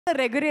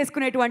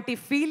రెగరేసుకునేటువంటి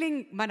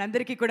feeling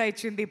మనందరికీ కూడా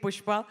ఇచ్చింది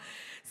పుష్ప.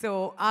 సో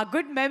ఆ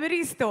గుడ్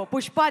మెమరీస్తో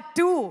పుష్ప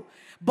 2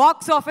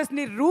 బాక్స్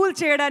ఆఫీస్ని రూల్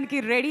చేయడానికి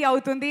రెడీ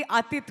అవుతుంది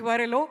అతి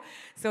త్వరలో.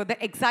 So the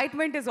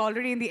excitement is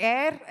already in the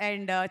air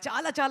and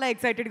చాలా చాలా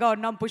ఎక్సైటెడ్గా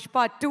ఉన్నాం.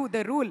 పుష్ప 2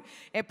 ద రూల్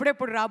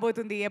ఎప్పుడెప్పుడు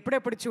రాబోతుంది,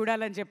 ఎప్పుడెప్పుడు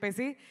చూడాలని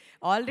చెప్పేసి.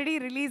 ఆల్రెడీ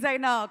రిలీజ్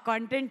అయిన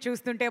కంటెంట్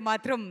చూస్తుంటే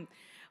మాత్రం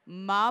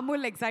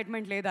మామూలు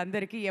ఎక్సైట్మెంట్ లేదు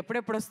అందరికీ.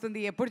 ఎప్పుడెప్పుడు వస్తుంది,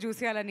 ఎప్పుడు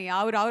చూసేయాలని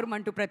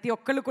ఆవురావురమంటూ ప్రతి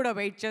ఒక్కళ్ళు కూడా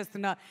వెయిట్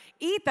చేస్తున్న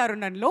ఈ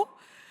తరుణంలో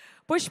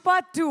పుష్ప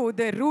 2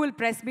 ద రూల్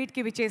ప్రెస్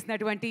మీట్కి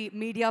విచ్చేసినటువంటి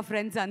మీడియా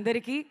ఫ్రెండ్స్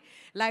అందరికీ,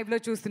 లైవ్లో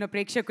చూస్తున్న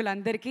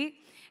ప్రేక్షకులందరికీ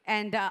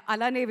అండ్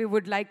అలానే we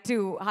would like to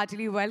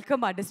heartily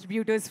welcome our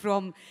distributors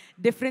from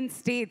different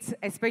states,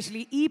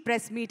 especially ఈ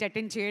ప్రెస్ మీట్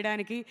అటెండ్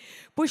చేయడానికి.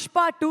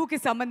 పుష్ప 2కి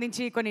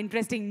సంబంధించి కొన్ని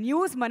ఇంట్రెస్టింగ్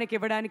న్యూస్ మనకి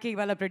ఇవ్వడానికి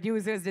ఇవాళ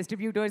ప్రొడ్యూసర్స్,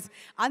 డిస్ట్రిబ్యూటర్స్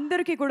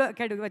అందరికీ కూడా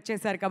ఇక్కడికి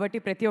వచ్చేసారు. కాబట్టి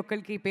ప్రతి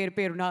ఒక్కరికి పేరు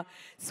పేరున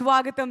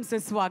స్వాగతం,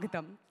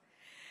 సుస్వాగతం.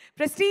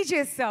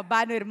 ప్రెస్టీజియస్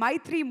బ్యానర్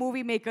మైత్రి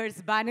మూవీ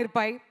మేకర్స్ బ్యానర్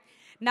పై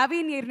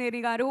నవీన్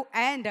నిర్నేరి గారు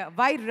అండ్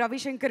వై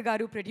రవిశంకర్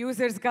గారు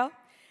ప్రొడ్యూసర్స్గా,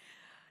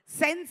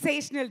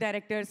 సెన్సేషనల్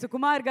డైరెక్టర్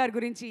సుకుమార్ గారి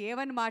గురించి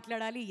ఏమని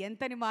మాట్లాడాలి,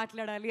 ఎంతని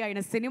మాట్లాడాలి. ఆయన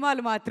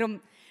సినిమాలు మాత్రం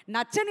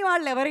నచ్చని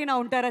వాళ్ళు ఎవరైనా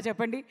ఉంటారా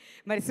చెప్పండి.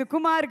 మరి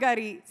సుకుమార్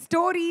గారి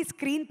స్టోరీ,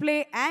 స్క్రీన్ ప్లే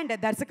అండ్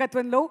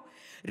దర్శకత్వంలో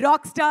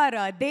రాక్ స్టార్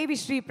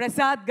దేవిశ్రీ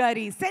ప్రసాద్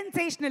గారి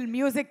sensational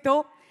మ్యూజిక్తో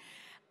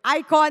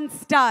icon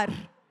star,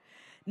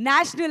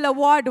 national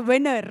award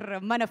winner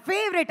మన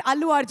ఫేవరెట్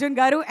అల్లు అర్జున్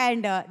గారు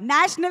అండ్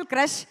నేషనల్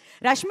క్రష్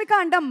రష్మిక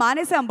అంటాం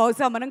మానేసాం,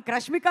 బహుశా మనం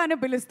క్రష్మిక అని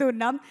పిలుస్తూ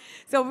ఉన్నాం.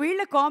 సో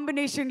వీళ్ళ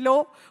కాంబినేషన్లో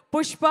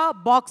పుష్ప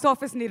బాక్స్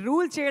ఆఫీస్ని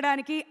రూల్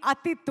చేయడానికి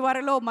అతి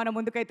త్వరలో మన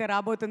ముందుకైతే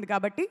రాబోతుంది.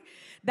 కాబట్టి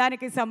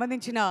దానికి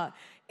సంబంధించిన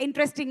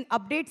ఇంట్రెస్టింగ్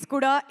అప్డేట్స్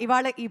కూడా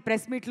ఇవాళ ఈ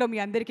ప్రెస్ మీట్లో మీ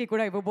అందరికీ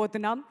కూడా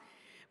ఇవ్వబోతున్నాం.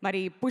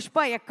 మరి పుష్ప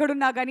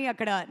ఎక్కడున్నా కానీ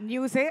అక్కడ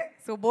న్యూసే,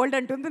 సో బోల్డ్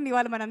అంటుంది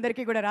ఇవాళ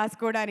మనందరికీ కూడా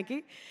రాసుకోవడానికి.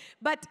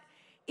 బట్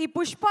ఈ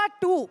పుష్ప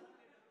 2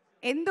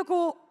 ఎందుకు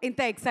ఇంత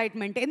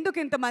ఎక్సైట్మెంట్, ఎందుకు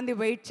ఇంతమంది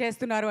వెయిట్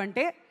చేస్తున్నారు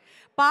అంటే,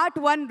 పార్ట్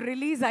 1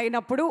 రిలీజ్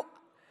అయినప్పుడు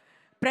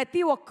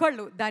ప్రతి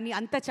ఒక్కళ్ళు దాన్ని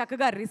అంత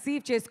చక్కగా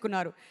రిసీవ్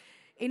చేసుకున్నారు.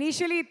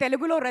 ఇనీషియలీ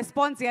తెలుగులో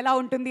రెస్పాన్స్ ఎలా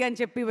ఉంటుంది అని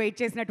చెప్పి వెయిట్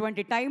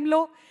చేసినటువంటి టైంలో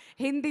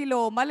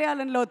హిందీలో,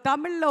 మలయాళంలో,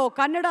 తమిళ్లో,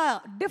 కన్నడ,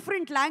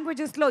 డిఫరెంట్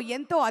లాంగ్వేజెస్లో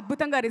ఎంతో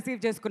అద్భుతంగా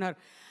రిసీవ్ చేసుకున్నారు.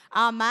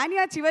 ఆ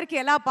మానియా చివరికి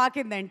ఎలా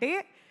పాకిందంటే,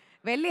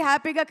 వెళ్ళి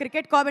హ్యాపీగా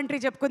క్రికెట్ కామెంటరీ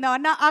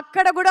చెప్పుకుందామన్నా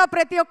అక్కడ కూడా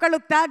ప్రతి ఒక్కళ్ళు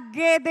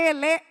తగ్గేదే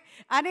లే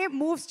అనే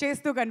మూవ్స్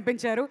చేస్తూ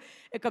కనిపించారు.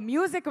 ఇక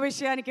మ్యూజిక్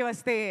విషయానికి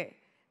వస్తే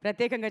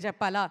ప్రత్యేకంగా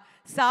చెప్పాలా,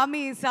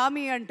 సామి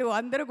సామి అంటూ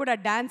అందరూ కూడా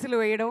డ్యాన్సులు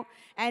వేయడం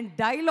అండ్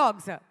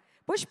డైలాగ్స్.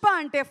 పుష్ప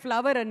అంటే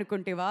ఫ్లవర్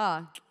అనుకుంటేవా,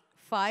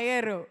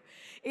 ఫైర్,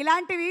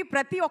 ఇలాంటివి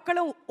ప్రతి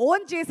ఒక్కళ్ళు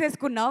ఓన్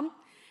చేసేసుకున్నాం.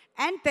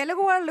 అండ్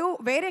తెలుగు వాళ్ళు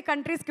వేరే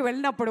కంట్రీస్కి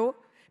వెళ్ళినప్పుడు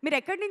మీరు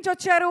ఎక్కడి నుంచి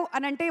వచ్చారు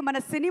అని అంటే మన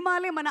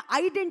సినిమాలే మన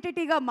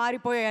ఐడెంటిటీగా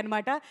మారిపోయాయి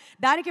అనమాట.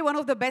 దానికి one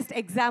of the best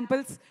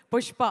examples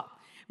Pushpa.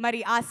 మరి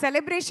ఆ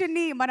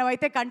సెలబ్రేషన్ని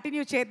మనమైతే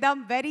కంటిన్యూ చేద్దాం.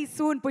 వెరీ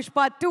సూన్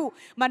పుష్ప 2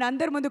 మన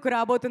అందరి ముందుకు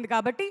రాబోతుంది.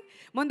 కాబట్టి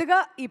ముందుగా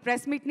ఈ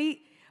ప్రెస్ మీట్ని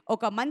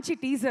ఒక మంచి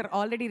టీజర్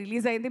ఆల్రెడీ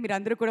రిలీజ్ అయింది, మీరు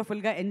అందరూ కూడా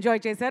ఫుల్గా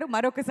ఎంజాయ్ చేశారు.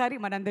 మరొకసారి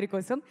మనందరి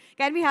కోసం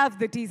can we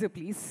have the teaser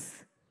please?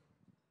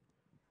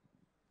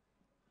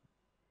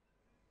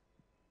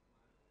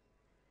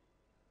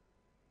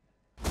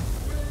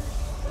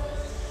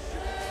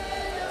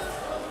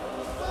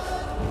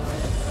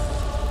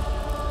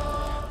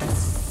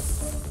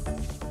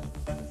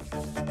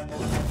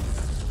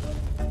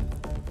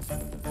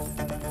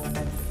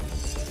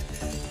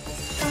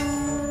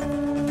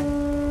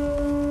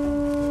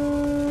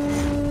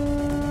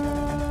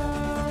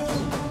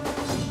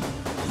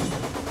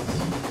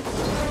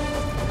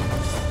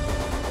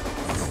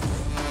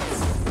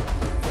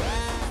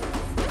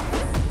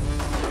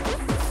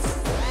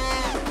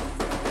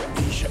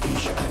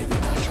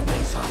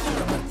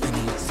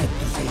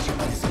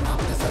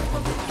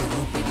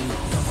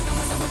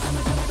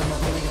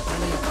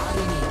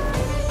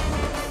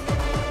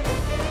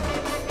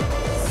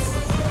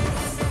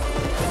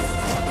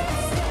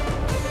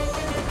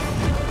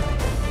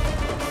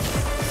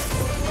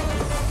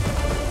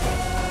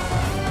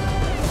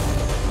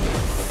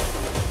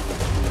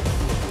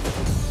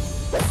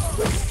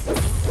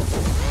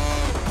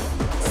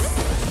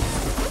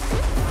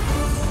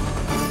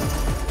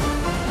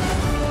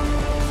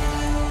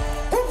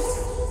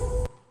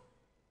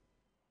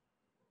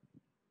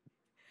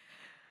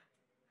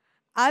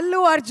 Allu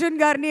Arjun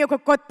గారిని ఒక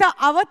కొత్త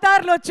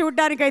అవతార్లో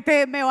చూడడానికైతే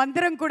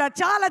మేమందరం కూడా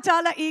చాలా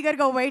చాలా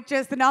ఈగర్గా వెయిట్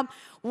చేస్తున్నాం.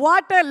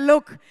 What a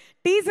look!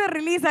 Teaser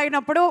release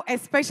అయినప్పుడు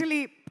ఎస్పెషలీ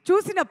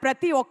చూసిన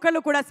ప్రతి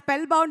ఒక్కళ్ళు కూడా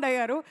స్పెల్ బౌండ్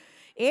అయ్యారు.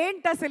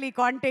 ఏంటి అసలు ఈ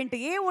కాంటెంట్,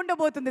 ఏం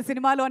ఉండబోతుంది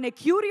సినిమాలో అనే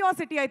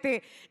క్యూరియాసిటీ అయితే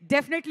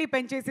definitely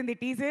పెంచేసింది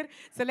teaser.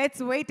 So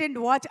let's wait and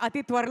watch.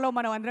 అతి త్వరలో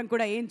మనం అందరం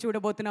కూడా ఏం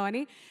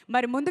చూడబోతున్నామని.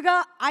 మరి ముందుగా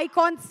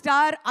ఐకాన్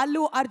స్టార్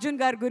అల్లు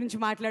అర్జున్ గారి గురించి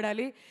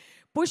మాట్లాడాలి.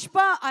 పుష్ప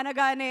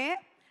అనగానే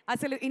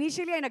అసలు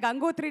ఇనిషియలీ ఆయన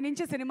గంగోత్రి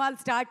నుంచి సినిమాలు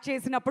స్టార్ట్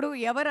చేసినప్పుడు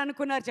ఎవరు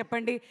అనుకున్నారు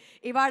చెప్పండి?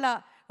 ఇవాళ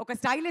ఒక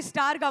స్టైలిష్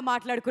స్టార్గా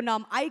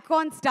మాట్లాడుకున్నాం,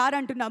 ఐకాన్ స్టార్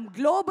అంటున్నాం,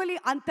 గ్లోబలీ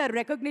అంత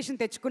రికగ్నిషన్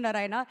తెచ్చుకున్నారు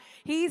ఆయన.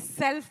 He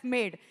self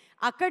made.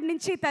 అక్కడి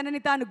నుంచి తనని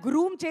తాను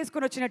గ్రూమ్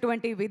చేసుకుని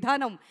వచ్చినటువంటి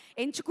విధానం,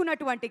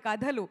 ఎంచుకున్నటువంటి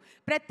కథలు,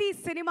 ప్రతి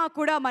సినిమా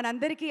కూడా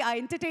మనందరికీ ఆ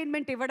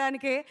ఎంటర్టైన్మెంట్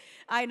ఇవ్వడానికే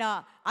ఆయన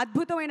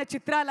అద్భుతమైన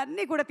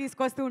చిత్రాలన్నీ కూడా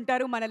తీసుకొస్తూ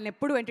ఉంటారు, మనల్ని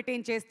ఎప్పుడూ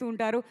ఎంటర్టైన్ చేస్తూ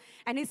ఉంటారు.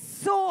 And is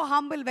so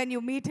humble when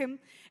you meet him.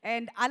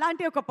 And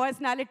అలాంటి ఒక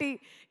పర్సనాలిటీ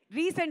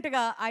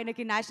రీసెంట్గా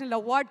ఆయనకి నేషనల్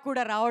అవార్డ్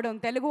కూడా రావడం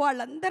తెలుగు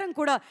వాళ్ళందరం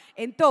కూడా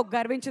ఎంతో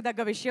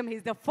గర్వించదగ్గ విషయం.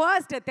 He's the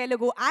first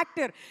Telugu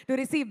actor to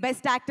receive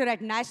best actor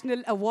at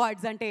national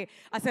awards అంటే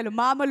అసలు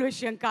మామూలు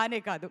విషయం కానే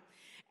కాదు.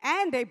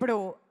 అండ్ ఇప్పుడు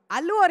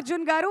అల్లు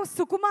అర్జున్ గారు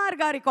సుకుమార్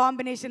గారి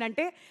కాంబినేషన్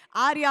అంటే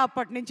ఆర్య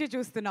అప్పటి నుంచి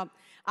చూస్తున్నాం.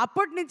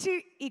 అప్పటి నుంచి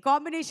ఈ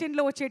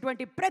కాంబినేషన్లో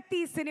వచ్చేటువంటి ప్రతి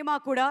సినిమా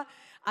కూడా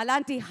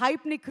అలాంటి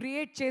హైప్ని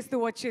క్రియేట్ చేస్తూ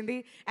వచ్చింది.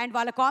 అండ్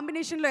వాళ్ళ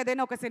కాంబినేషన్లో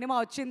ఏదైనా ఒక సినిమా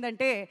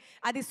వచ్చిందంటే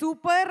అది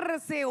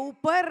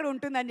సూపర్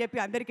ఉంటుందని చెప్పి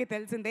అందరికీ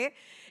తెలిసిందే.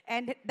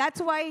 And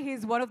that's why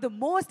he's one of the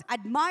most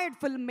admired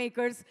film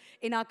makers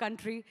in ఆ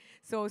కంట్రీ.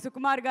 సో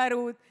సుకుమార్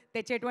గారు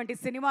తెచ్చేటువంటి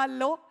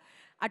సినిమాల్లో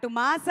అటు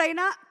మాస్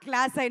అయినా,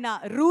 క్లాస్ అయినా,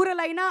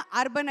 రూరల్ అయినా,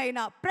 అర్బన్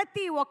అయినా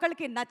ప్రతి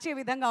ఒక్కరికి నచ్చే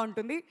విధంగా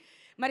ఉంటుంది.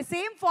 మరి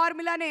సేమ్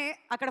ఫార్ములానే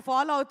అక్కడ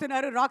ఫాలో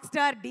అవుతున్నారు రాక్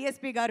స్టార్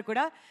డిఎస్పి గారు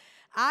కూడా.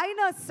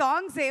 ఆయన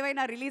సాంగ్స్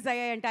ఏవైనా రిలీజ్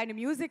అయ్యాయంటే, ఆయన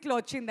మ్యూజిక్లో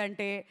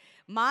వచ్చిందంటే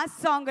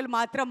మాస్ సాంగులు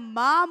మాత్రం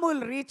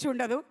మామూలు రీచ్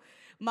ఉండదు,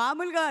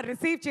 మామూలుగా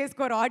రిసీవ్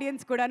చేసుకోరు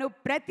ఆడియన్స్ కూడాను.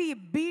 ప్రతి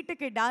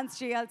బీట్కి డాన్స్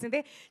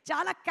చేయాల్సిందే,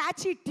 చాలా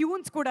క్యాచీ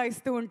ట్యూన్స్ కూడా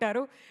ఇస్తూ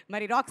ఉంటారు.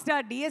 మరి రాక్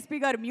స్టార్ డిఎస్పి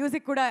గారు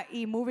మ్యూజిక్ కూడా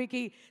ఈ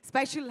మూవీకి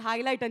స్పెషల్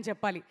హైలైట్ అని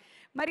చెప్పాలి.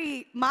 మరి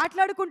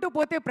మాట్లాడుకుంటూ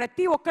పోతే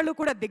ప్రతి ఒక్కళ్ళు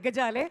కూడా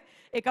దిగ్గజాలే.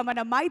 ఇక మన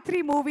మైత్రి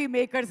మూవీ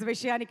మేకర్స్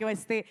విషయానికి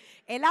వస్తే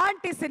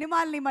ఎలాంటి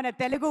సినిమాల్ని మన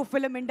తెలుగు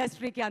ఫిల్మ్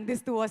ఇండస్ట్రీకి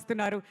అందిస్తూ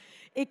వస్తున్నారు.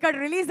 ఇక్కడ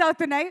రిలీజ్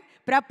అవుతున్నాయి,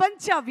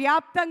 ప్రపంచ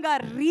వ్యాప్తంగా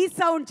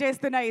రీసౌండ్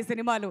చేస్తున్నాయి ఈ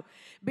సినిమాలు.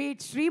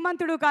 బీట్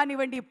శ్రీమంతుడు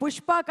కానివ్వండి,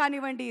 పుష్ప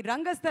కానివ్వండి,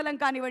 రంగస్థలం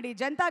కానివ్వండి,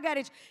 జనతా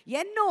గ్యారేజ్,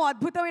 ఎన్నో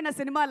అద్భుతమైన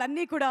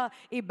సినిమాలన్నీ కూడా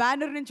ఈ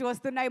బ్యానర్ నుంచి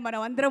వస్తున్నాయి.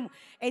 మనం అందరం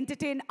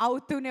ఎంటర్టైన్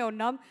అవుతూనే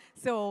ఉన్నాం.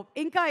 సో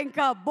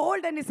ఇంకా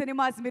బోల్డ్ అన్ని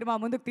సినిమాస్ మీరు మా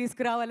ముందుకు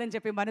తీసుకురావాలని చెప్పి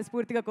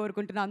మనస్ఫూర్తిగా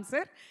కోరుకుంటున్నాం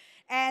sir.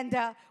 And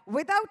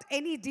without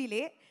any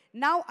delay,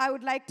 now I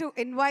would like to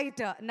invite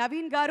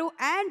Naveen Garu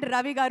and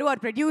Ravi Garu, our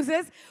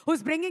producers,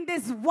 who's bringing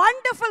this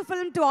wonderful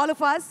film to all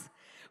of us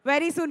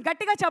very soon.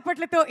 గట్టిగా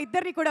చప్పట్లతో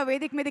ఇద్దరిని కూడా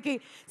వేదిక మీదకి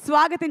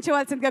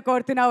స్వాగతించవలసిందిగా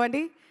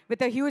కోరుతున్నామండి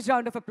with a huge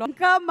round of applause.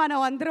 ఇంకా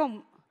మనం అందరం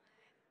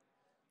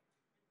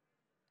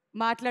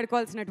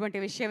మాట్లాడుకోవాల్సినటువంటి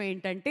విషయం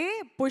ఏంటంటే,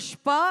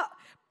 పుష్ప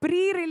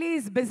ప్రీ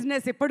రిలీజ్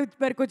బిజినెస్ ఇప్పటి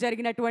వరకు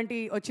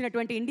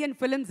వచ్చినటువంటి ఇండియన్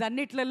ఫిల్మ్స్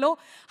అన్నిట్లలో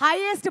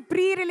హైయెస్ట్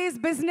ప్రీ రిలీజ్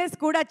బిజినెస్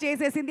కూడా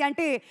చేసేసింది.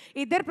 అంటే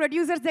ఇద్దరు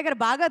ప్రొడ్యూసర్స్ దగ్గర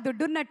బాగా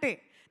దుడ్డున్నట్టే,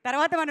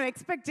 తర్వాత మనం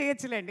ఎక్స్పెక్ట్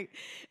చేయొచ్చులేండి.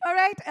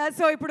 రైట్.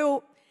 సో ఇప్పుడు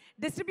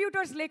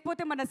డిస్ట్రిబ్యూటర్స్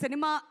లేకపోతే మన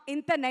సినిమా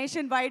ఇంత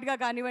నేషన్ వైడ్గా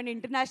కానివ్వండి,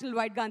 ఇంటర్నేషనల్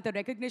వైడ్గా అంత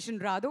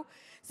రికగ్నిషన్ రాదు.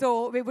 So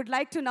we would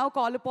like to now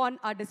call upon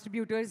are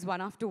distributors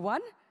one after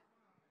one.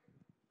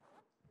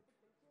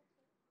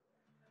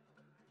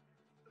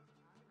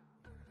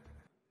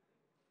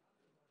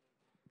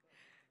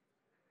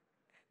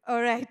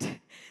 Right.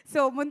 So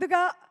ముందుగా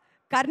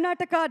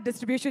కర్ణాటక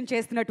డిస్ట్రిబ్యూషన్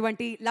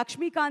చేస్తున్నటువంటి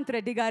లక్ష్మీకాంత్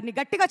రెడ్డి గారిని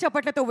గట్టిగా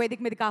చప్పట్లతో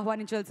వేదిక మీదకి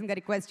ఆహ్వానించాల్సిందిగా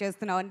రిక్వెస్ట్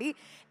చేస్తున్నామండి.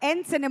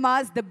 ఎన్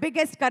cinemas, the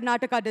biggest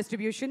Karnataka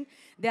distribution.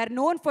 They are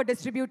known for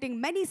distributing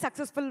many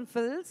successful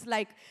films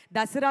like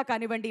Dasara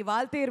కానివ్వండి,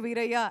 వాల్తేర్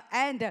వీరయ్య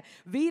అండ్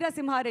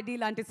వీరసింహారెడ్డి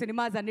లాంటి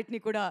సినిమాస్ అన్నిటినీ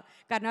కూడా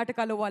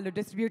కర్ణాటకలో వాళ్ళు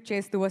డిస్ట్రిబ్యూట్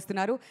చేస్తూ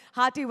వస్తున్నారు.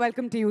 Hearty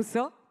welcome to you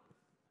sir.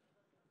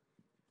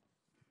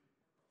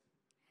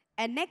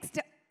 And next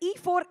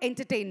E4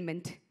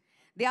 Entertainment.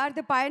 They are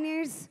the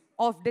pioneers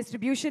of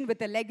distribution with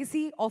a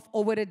legacy of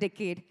over a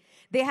decade.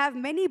 They have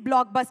many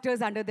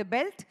blockbusters under the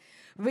belt,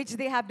 which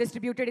they have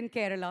distributed in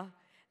Kerala.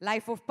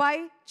 Life of Pi,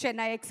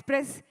 Chennai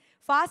Express,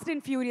 Fast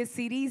and Furious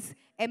series,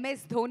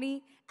 MS Dhoni,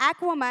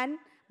 Aquaman,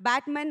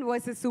 Batman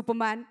vs.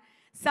 Superman,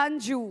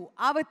 Sanju,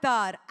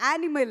 Avatar,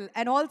 Animal,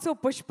 and also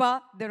Pushpa,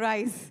 The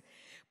Rise.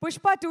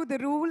 Pushpa 2, The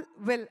Rule,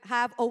 will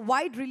have a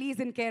wide release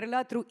in Kerala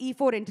through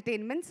E4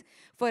 Entertainments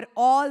for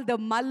all the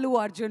Allu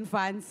Arjun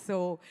fans. So,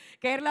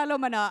 Kerala lo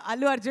mana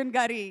Allu Arjun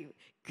gari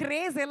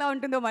craze ela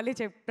untundo malli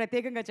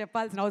pratyekanga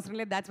cheppalsina avasaram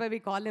ledhu. That's why we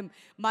call him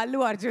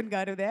Allu Arjun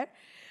garu there.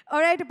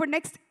 All right, ఇప్పుడు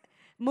next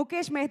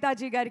Mukesh Mehta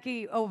ji gariki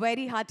a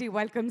very hearty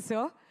welcome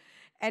sir.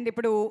 And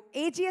ఇప్పుడు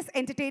AGS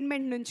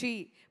entertainment నుంచి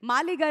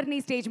మాలి గారిని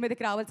stage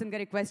మీదకి రావాల్సిందిగా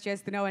request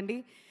చేస్తున్నామండి.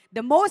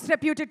 The most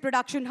reputed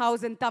production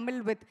house in Tamil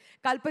with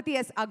Kalpati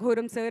S.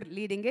 Aghoram sir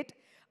leading it.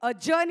 A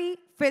journey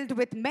filled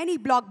with many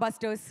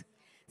blockbusters.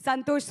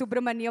 Santosh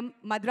Subramanyam,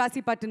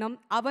 Madrasi Pattanam,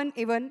 Avan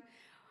Ivan,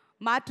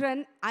 Matran,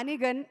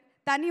 Anigan,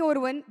 Tani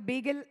Orvan,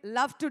 Beagle,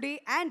 Love Today,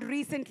 and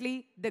recently,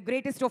 the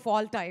greatest of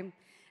all time.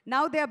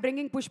 Now they are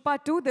bringing Pushpa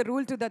 2, The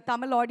Rule, to the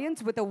Tamil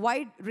audience with a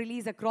wide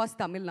release across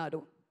Tamil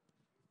Nadu.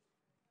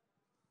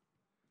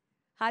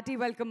 Hearty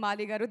welcome,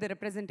 Mali Garu, the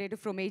representative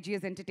from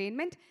AGS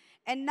Entertainment.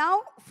 And now,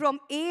 from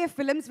AF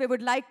Films, we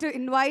would like to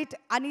invite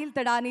Anil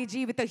Tadani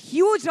ji with a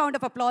huge round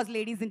of applause,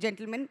 ladies and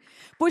gentlemen.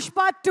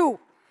 Pushpa 2,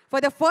 for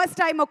the first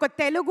time, oka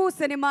Telugu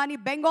cinema ni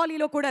Bengali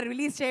lo kuda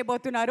release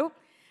cheyabotunnaru.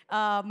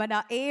 Mana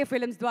AF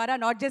Films dwara,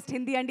 not just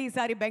Hindi andi,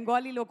 isari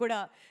Bengali lo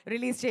kuda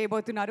release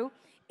cheyabotunnaru.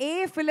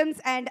 AA Films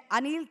and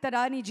Anil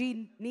Tarani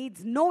ji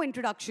needs no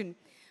introduction.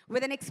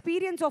 With an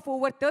experience of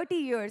over 30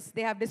 years,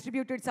 they have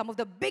distributed some of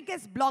the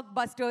biggest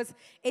blockbusters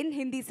in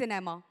Hindi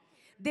cinema.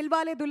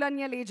 Dilwale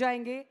Dulhania Le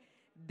Jayenge,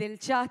 Dil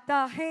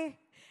Chahta Hai,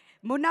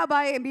 Munna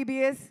Bhai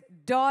MBBS,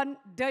 Dawn,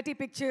 Dirty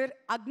Picture,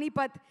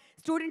 Agnipath,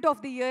 Student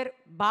of the Year,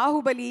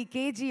 Bahubali,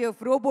 KGF,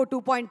 Robo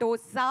 2.0,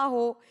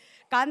 Saho,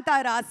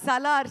 Kantara,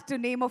 Salar, to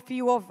name a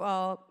few of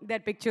their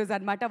pictures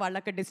annamata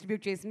vallaka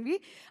distribute chesinvi.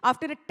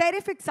 After a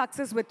terrific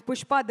success with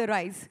Pushpa The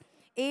Rise,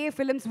 AA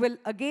Films will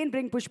again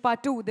bring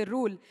Pushpa 2, The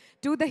Rule,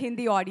 to the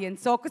Hindi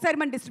audience. So okkasari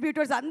man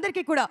distributors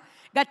andarki kuda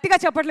gattiga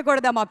chappatlu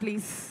kodadama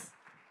please.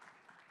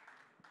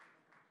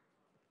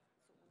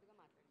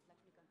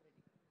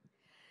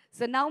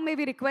 So now may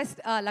we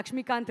request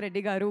Lakshmikant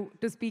Reddy garu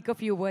to speak a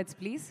few words,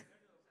 please.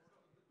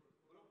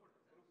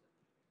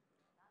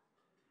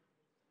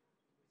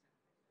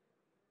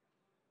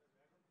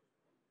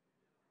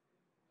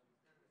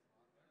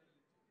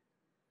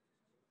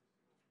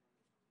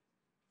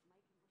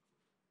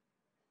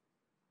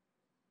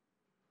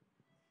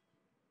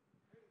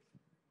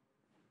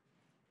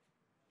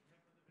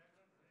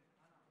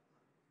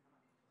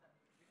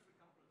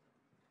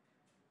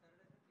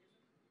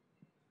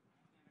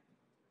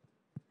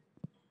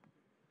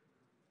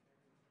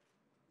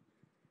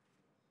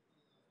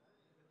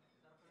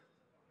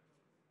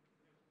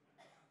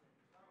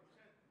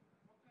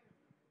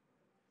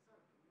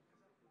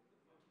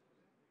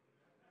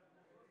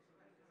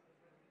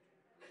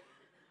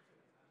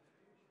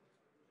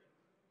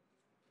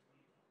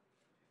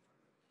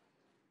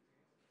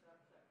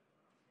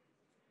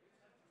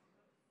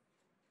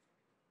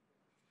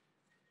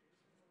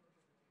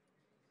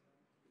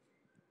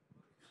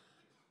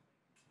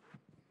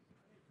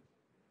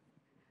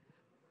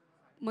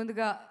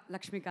 ముందుగా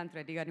లక్ష్మీకాంత్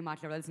రెడ్డి గారిని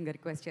మాట్లాడాల్సిందిగా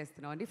request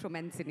చేస్తున్నాం అండి from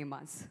N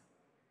cinemas.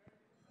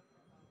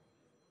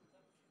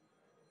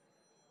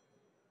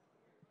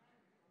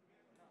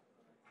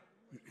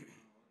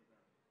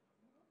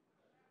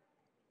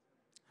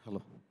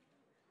 Hello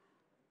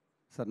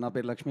sir, నా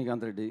పేరు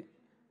లక్ష్మీకాంత్ రెడ్డి,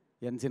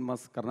 ఎన్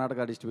cinemas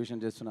Karnataka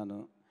distribution చేస్తున్నాను.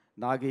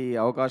 నాకు ఈ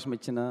అవకాశం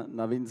ఇచ్చిన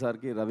నవీన్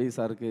సార్కి, రవి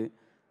సార్కి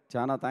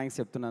చాలా థ్యాంక్స్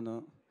చెప్తున్నాను.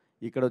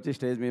 ఇక్కడ వచ్చి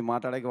స్టేజ్ మీద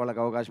మాట్లాడడానికి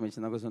వాళ్ళకి అవకాశం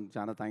ఇచ్చిన కోసం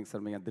చాలా థ్యాంక్స్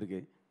సార్ మీ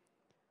అందరికీ.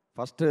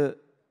 First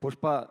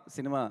Pushpa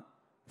cinema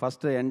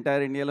first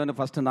entire ఇండియాలోనే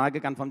ఫస్ట్ నాకే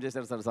కన్ఫర్మ్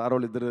చేశారు సార్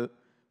వాళ్ళు ఇద్దరు.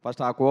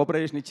 ఫస్ట్ ఆ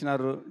కోఆపరేషన్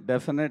ఇచ్చినారు.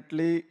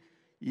 డెఫినెట్లీ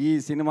ఈ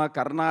సినిమా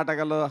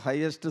కర్ణాటకలో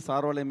హైయెస్ట్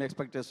సార్ వాళ్ళు ఏమి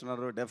ఎక్స్పెక్ట్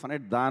చేస్తున్నారు,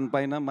 డెఫినెట్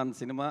దానిపైన మన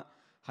సినిమా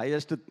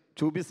హైయెస్ట్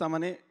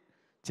చూపిస్తామని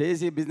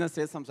చేసి బిజినెస్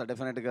చేస్తాం సార్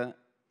డెఫినెట్గా.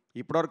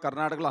 ఇప్పటివరకు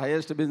కర్ణాటకలో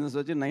హైయెస్ట్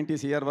బిజినెస్ వచ్చి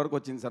 90 CR వరకు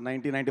వచ్చింది సార్,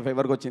 90-95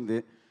 వరకు వచ్చింది.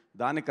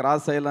 దాన్ని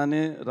క్రాస్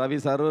చేయాలని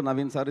రవి సారు,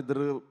 నవీన్ సార్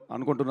ఇద్దరు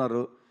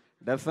అనుకుంటున్నారు.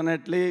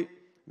 Definitely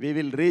we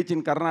will reach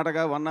in Karnataka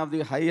one of the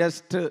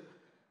highest.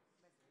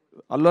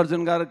 Allu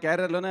Arjun గారు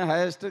క్యారియర్లోనే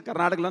highest,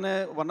 కర్ణాటకలోనే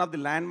one of the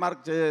land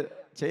mark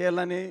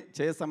చేయాలని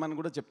చేస్తామని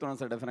కూడా చెప్తున్నాను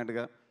సార్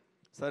డెఫినెట్గా.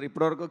 సార్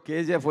ఇప్పటివరకు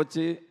KGF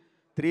వచ్చి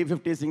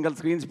 350 సింగిల్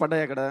స్క్రీన్స్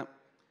పడ్డాయి అక్కడ,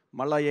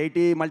 మళ్ళీ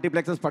 80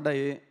 మల్టీప్లెక్సెస్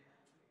పడ్డాయి.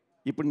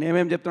 ఇప్పుడు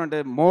నేనేం చెప్తున్నా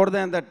అంటే మోర్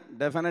దాన్ దట్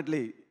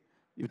డెఫినెట్లీ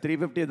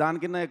 350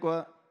 దానికన్నా ఎక్కువ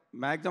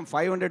మ్యాక్సిమం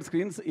 500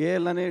 స్క్రీన్స్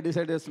వేయాలని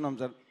డిసైడ్ చేస్తున్నాం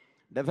సార్.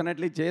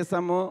 డెఫినెట్లీ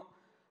చేస్తాము.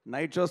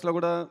 నైట్ షోస్లో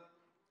కూడా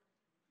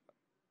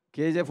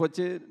KGF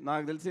వచ్చి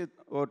నాకు తెలిసి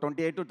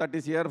 28-30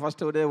 CR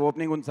ఫస్ట్ డే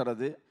ఓపెనింగ్ ఉంది సార్.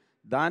 అది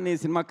దాన్ని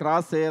సినిమా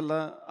క్రాస్ చేయాలా.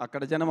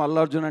 అక్కడ జనం అల్లు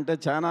అర్జున్ అంటే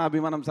చాలా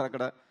అభిమానం సార్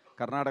అక్కడ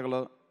కర్ణాటకలో.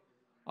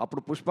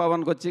 అప్పుడు పుష్ప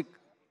 1కి వచ్చి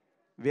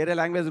వేరే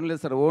లాంగ్వేజ్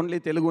ఉండలేదు సార్, ఓన్లీ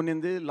తెలుగు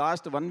ఉండింది.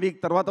 లాస్ట్ 1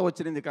 వీక్ తర్వాత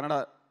వచ్చింది కన్నడ.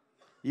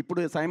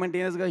 ఇప్పుడు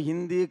సైమల్టేనియస్గా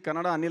హిందీ,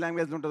 కన్నడ అన్ని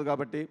లాంగ్వేజ్లు ఉంటుంది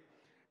కాబట్టి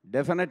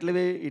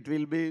definitely it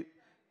will be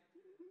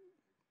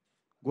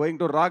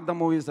going to rock the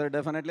movie sir.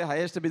 Definitely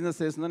highest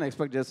business చేస్తుందని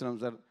ఎక్స్పెక్ట్ చేస్తున్నాం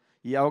సార్.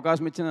 ఈ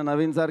అవకాశం ఇచ్చిన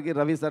నవీన్ సార్కి,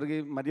 రవి సార్కి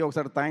మరి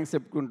ఒకసారి థ్యాంక్స్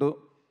చెప్పుకుంటూ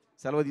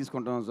సెలవు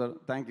తీసుకుంటున్నాం sir.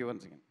 Thank you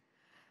once again.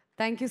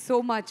 Thank you so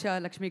much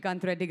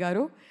Lakshmikanth Reddy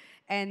గారు.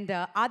 And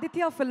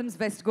Aditya films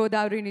west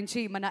Godavari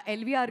నుంచి మన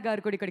LVR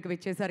గారు కూడా ఇక్కడికి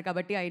వచ్చేసారు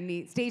కాబట్టి ఆయన్ని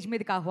స్టేజ్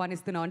మీదకి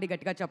ఆహ్వానిస్తున్నాం అండి.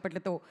 గట్టిగా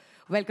చప్పట్లతో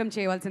వెల్కమ్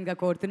చేయవలసిందిగా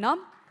కోరుతున్నాం.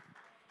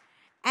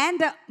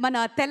 అండ్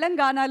మన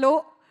తెలంగాణలో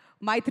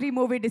మైత్రి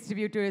మూవీ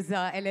డిస్ట్రిబ్యూటర్స్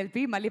LLP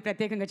మళ్ళీ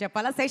ప్రత్యేకంగా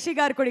చెప్పాలా, శశి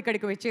గారు కూడా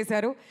ఇక్కడికి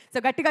వచ్చేసారు. సో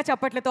గట్టిగా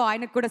చప్పట్లతో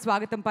ఆయనకు కూడా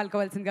స్వాగతం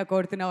పలకవలసిందిగా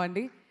కోరుతున్నాం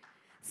అండి.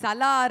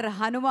 సలార్,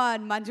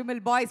 హనుమాన్,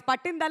 మంజుమిల్ బాయ్స్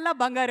పట్టిందల్లా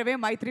బంగారమే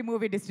మైత్రి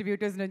మూవీ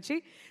డిస్ట్రిబ్యూటర్స్ నుంచి.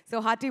 So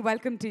hearty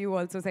welcome to you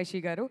also Shashi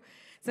గారు.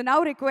 So now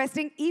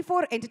requesting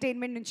E4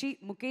 entertainment నుంచి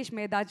Mukesh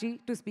మేధాజీ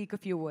to speak a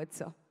few words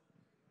sir.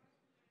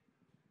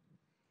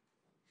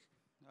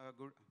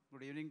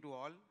 Good evening to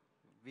all.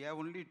 We have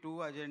only two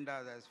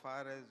agendas as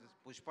far as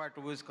Pushpa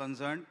 2 is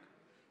concerned.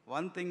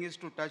 One thing is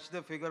to touch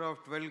the figure of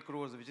 12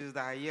 crores, which is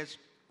the highest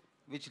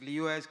which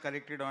Leo has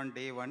collected on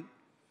day one.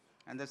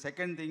 And the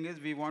second thing is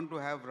we want to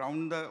have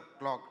round the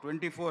clock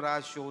 24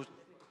 hours shows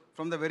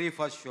from the very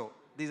first show.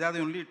 These are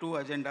the only two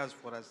agendas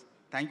for us.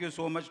 Thank you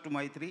so much to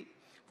Maitri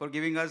for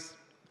giving us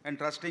and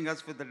trusting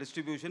us with the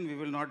distribution. We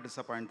will not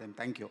disappoint them.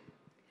 Thank you.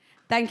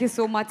 Thank you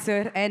so much,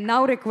 sir. And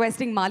now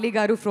requesting Mali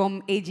Garu from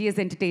AGS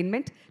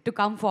Entertainment to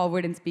come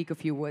forward and speak a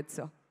few words,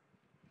 sir.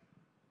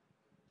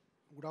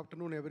 Good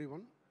afternoon,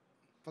 everyone.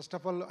 First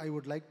of all, I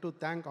would like to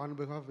thank on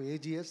behalf of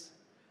AGS,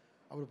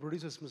 our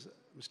producers,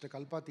 Mr.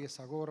 Kalpati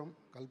Sagoram,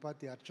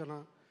 Kalpati Archana,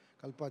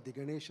 Kalpati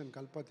Ganesh, and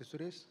Kalpati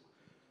Suresh.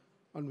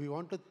 And we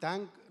want to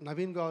thank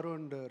Naveen Garu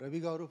and Ravi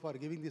Garu for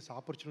giving this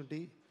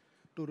opportunity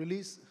to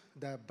release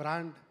the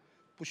brand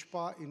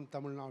Pushpa in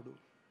Tamil Nadu.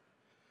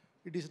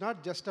 It is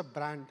not just a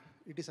brand,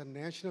 it is a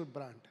national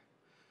brand.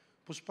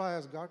 Pushpa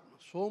has got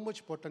so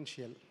much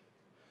potential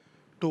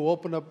to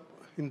open up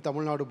in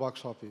Tamil Nadu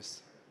box office.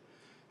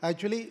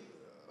 Actually,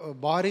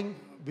 barring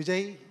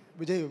Vijay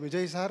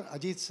sir,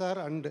 Ajit sir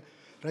and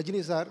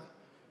Rajini sir,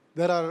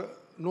 there are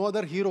no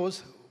other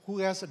heroes who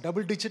has a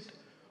double-digit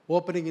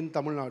opening in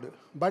Tamil Nadu.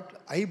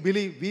 But we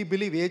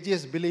believe,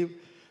 AGS believe,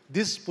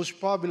 this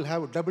Pushpa will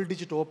have a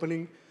double-digit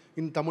opening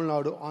in Tamil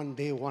Nadu on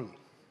day one.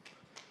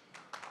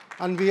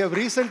 And we have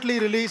recently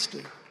released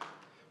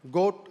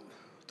GOAT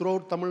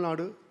throughout Tamil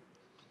Nadu,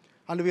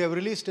 and we have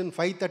released in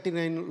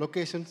 539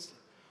 locations,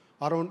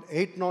 around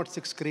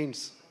 806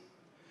 screens.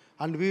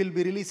 And we will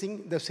be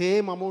releasing the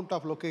same amount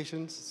of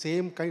locations,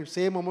 same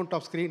amount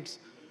of screens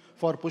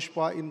for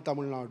Pushpa in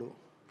Tamil Nadu.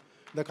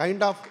 The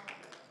kind of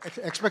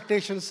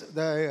expectations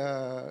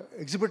the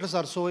exhibitors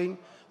are showing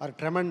are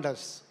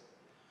tremendous.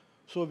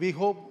 So we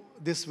hope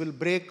this will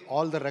break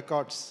all the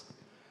records.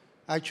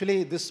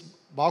 Actually, this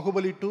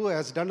Bahubali 2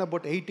 has done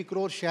about 80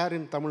 crore share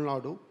in Tamil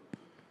Nadu.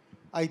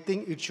 I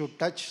think it should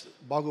touch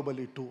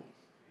Bahubali 2.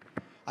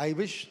 I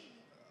wish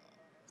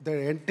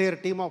the entire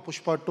team of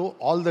Pushpa 2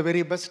 all the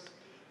very best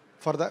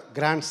for the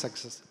grand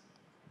success.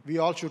 We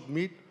all should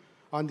meet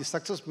on the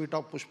success meet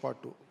of Pushpa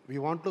 2.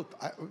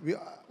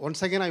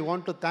 Once again, I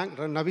want to thank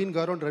Naveen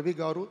Garu and Ravi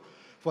Garu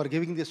for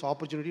giving this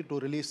opportunity to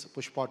release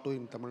Pushpa 2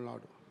 in Tamil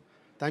Nadu.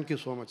 Thank you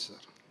so much, sir.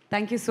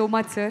 Thank you so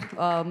much, sir,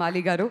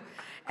 Mali Garu.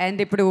 And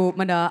ఇప్పుడు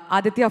మన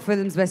Aditya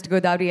films west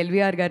Godavari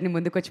LVR గారిని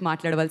ముందుకు వచ్చి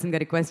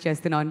మాట్లాడవలసిందిగా request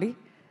చేస్తున్నాం అండి.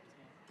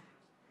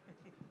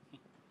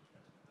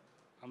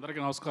 అందరికీ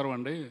నమస్కారం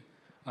అండి.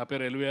 నా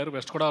పేరు ఎల్వీఆర్,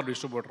 వెస్ట్ గోదావరి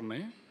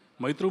డిస్ట్రిబ్యూటర్ని.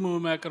 మైత్రి మూవీ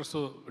మేకర్స్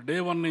డే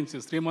 1 నుంచి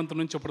శ్రీమంత్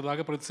నుంచి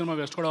ఇప్పటిదాకా ప్రతి సినిమా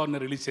వెస్ట్ గోదావరిని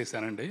రిలీజ్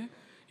చేశానండి.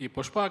 ఈ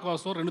పుష్ప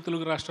కోసం 2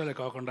 తెలుగు రాష్ట్రాలే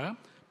కాకుండా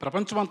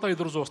ప్రపంచమంతా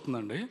ఎదురు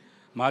చూస్తుందండి.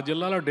 మా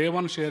జిల్లాలో డే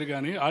 1 షేర్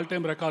కానీ ఆల్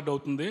టైమ్ రికార్డ్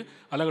అవుతుంది,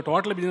 అలాగే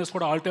టోటల్ బిజినెస్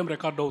కూడా ఆల్ టైమ్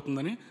రికార్డ్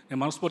అవుతుందని నేను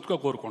మనస్ఫూర్తిగా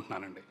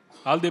కోరుకుంటున్నానండి.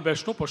 All the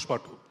best Pushpa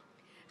 2.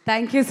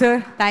 Thank you sir,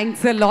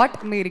 thanks a lot.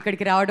 మీరు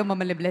ఇక్కడికి రావడం,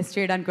 మమ్మల్ని బ్లెస్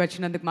చేయడానికి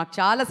వచ్చినందుకు మాకు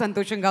చాలా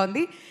సంతోషంగా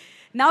ఉంది.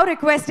 Now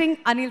requesting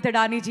Anil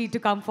Thadani G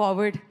to come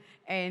forward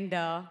and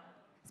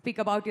speak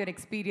about your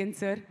experience,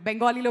 sir.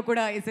 Bengali lo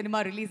kuda ee cinema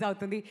release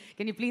avutundi.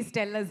 Can you please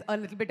tell us a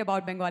little bit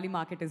about Bengali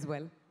market as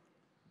well?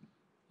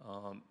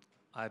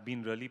 I've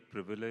been really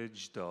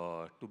privileged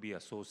to be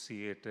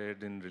associated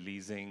in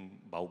releasing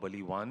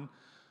Bahubali 1.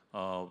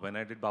 When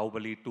I did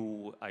Bahubali 2,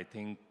 I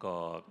think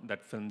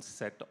that film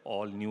set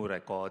all new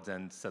records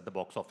and set the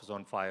box office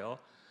on fire.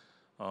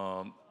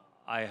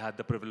 I had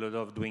the privilege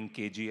of doing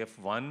KGF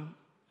 1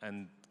 and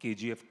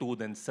KGF 2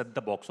 then set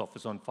the box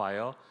office on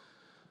fire.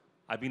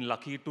 I've been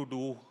lucky to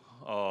do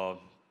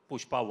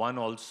Pushpa 1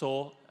 also,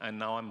 and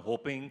now I'm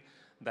hoping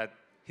that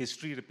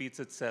history repeats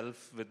itself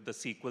with the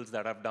sequels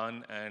that I've done,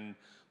 and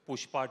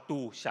Pushpa 2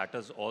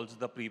 shatters all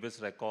the previous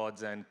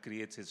records and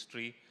creates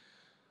history.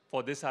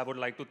 For this, I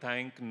would like to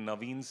thank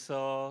Naveen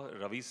sir,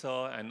 Ravi sir,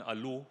 and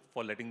Allu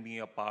for letting me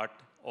a part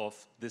of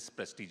this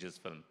prestigious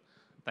film.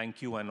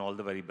 Thank you, and all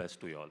the very best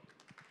to you all.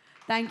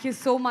 Thank you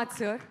so much,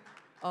 sir,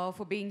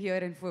 for being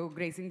here and for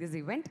gracing this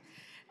event.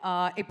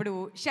 ఇప్పుడు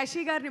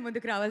శశి గారిని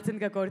ముందుకు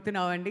రావాల్సిందిగా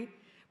కోరుతున్నామండి.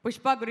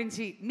 పుష్ప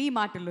గురించి మీ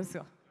మాటల్లో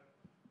sir.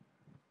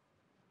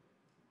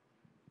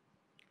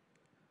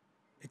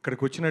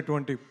 ఇక్కడికి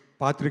వచ్చినటువంటి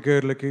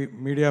పాత్రికేయులకి,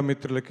 media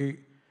మిత్రులకి,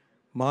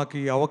 మాకు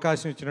ఈ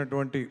అవకాశం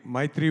ఇచ్చినటువంటి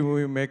మైత్రి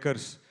మూవీ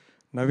మేకర్స్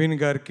నవీన్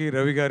గారికి,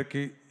 రవి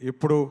గారికి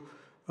ఎప్పుడు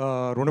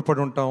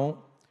రుణపడి ఉంటాము.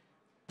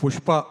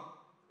 పుష్ప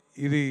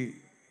ఇది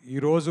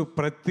ఈరోజు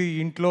ప్రతి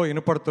ఇంట్లో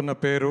వినపడుతున్న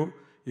పేరు,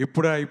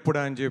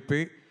 ఇప్పుడా అని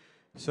చెప్పి.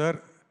 సార్,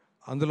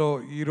 అందులో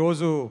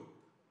ఈరోజు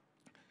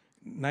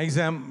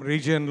నైజాం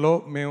రీజియన్లో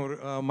మేము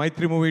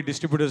మైత్రి మూవీ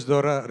డిస్ట్రిబ్యూటర్స్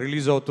ద్వారా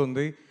రిలీజ్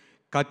అవుతుంది.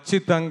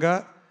 ఖచ్చితంగా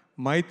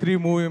మైత్రి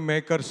మూవీ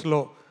మేకర్స్లో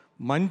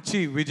మంచి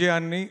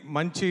విజయాన్ని,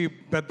 మంచి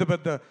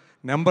పెద్ద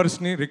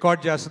నెంబర్స్ని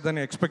రికార్డ్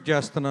చేస్తుందని ఎక్స్పెక్ట్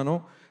చేస్తున్నాను.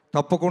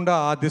 తప్పకుండా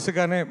ఆ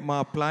దిశగానే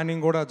మా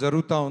ప్లానింగ్ కూడా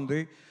జరుగుతూ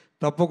ఉంది.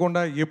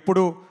 తప్పకుండా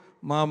ఎప్పుడు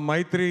మా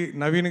మైత్రి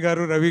నవీన్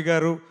గారు, రవి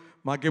గారు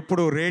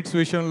మాకెప్పుడు రేట్స్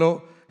విషయంలో,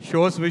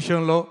 షోస్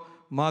విషయంలో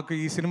మాకు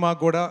ఈ సినిమా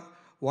కూడా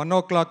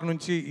 1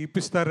 నుంచి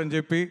ఇప్పిస్తారని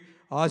చెప్పి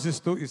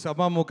ఆశిస్తూ ఈ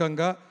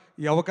సభాముఖంగా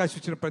ఈ అవకాశం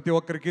ఇచ్చిన ప్రతి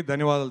ఒక్కరికి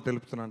ధన్యవాదాలు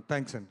తెలుపుతున్నాను.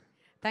 థ్యాంక్స్ అండి.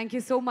 Thank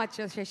you so much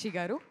Shashi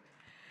గారు.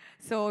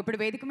 సో ఇప్పుడు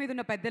వేదిక మీద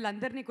ఉన్న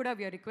పెద్దలందరినీ కూడా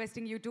we are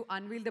requesting you to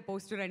unveil the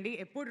poster అండి.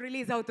 ఎప్పుడు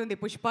రిలీజ్ అవుతుంది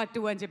పుష్ప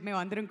 2 అని చెప్పి మేము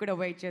అందరం కూడా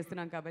వెయిట్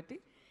చేస్తున్నాం కాబట్టి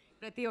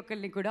ప్రతి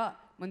ఒక్కరిని కూడా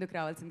ముందుకు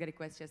రావాల్సిందిగా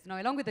రిక్వెస్ట్ చేస్తున్నాం.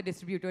 అలాంగ్ విత్ ద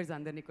డిస్ట్రిబ్యూటర్స్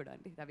అందరినీ కూడా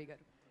అండి. రవి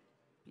గారు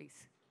ప్లీజ్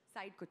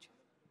సైడ్ కూర్చో.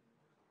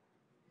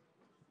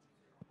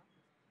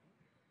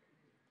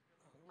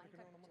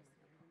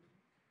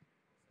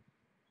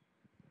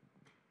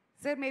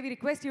 Sir, may we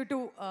request you to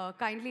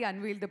kindly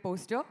unveil the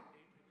poster?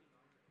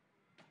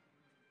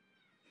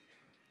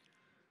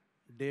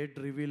 date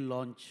reveal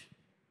launch.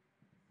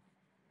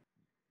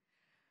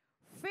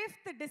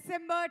 5th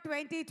December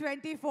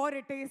 2024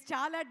 it is.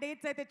 చాలా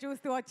డేట్స్ అయితే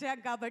చూస్తూ వచ్చాం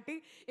కాబట్టి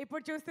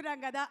ఇప్పుడు చూస్తున్నాం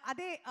కదా,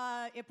 అదే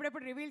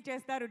ఎప్పుడెప్పుడు రివీల్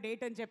చేస్తారు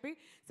డేట్ అని చెప్పి.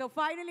 So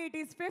finally it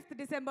is 5th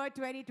December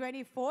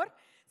 2024.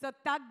 So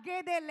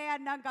తగ్గేదే లే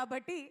అన్నాం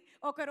కాబట్టి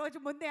ఒక రోజు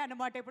ముందే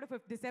అన్నమాట ఇప్పుడు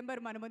 5th December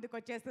మన ముందుకు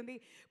వచ్చేస్తుంది.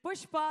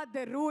 Pushpa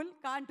the rule,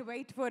 can't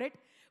wait for it.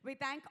 We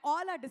thank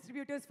all our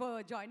distributors for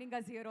joining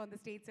us here on the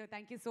stage, sir.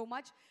 Thank you so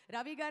much.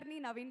 Ravi garni,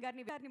 Naveen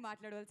garni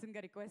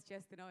మాట్లాడవలసిందిగా రిక్వెస్ట్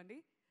చేస్తున్నామండి.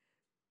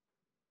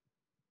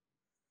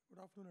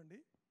 Good afternoon, Andy.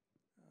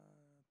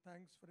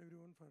 Thanks for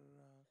everyone for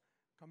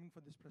coming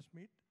for this press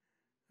meet.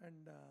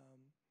 And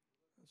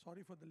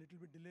sorry for the little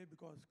bit delay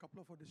because a couple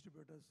of our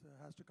distributors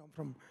has to come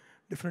from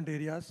different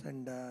areas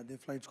and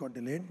their flights got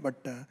delayed.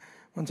 But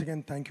once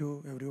again, thank you,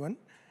 everyone.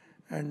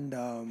 And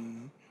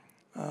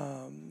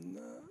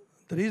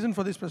the reason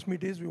for this press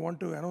meet is we want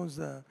to announce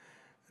the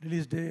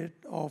release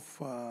date of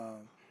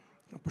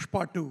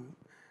Pushpa 2,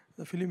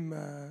 the film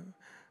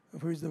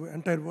for which the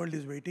entire world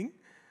is waiting.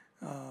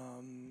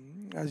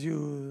 As you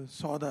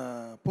saw the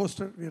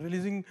poster, we are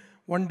releasing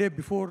one day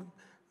before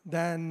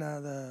than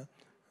the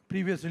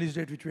previous release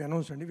date which we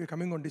announced, and we are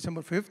coming on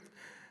December 5th,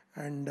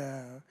 and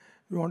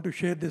we want to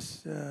share this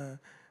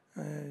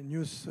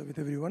news with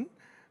everyone.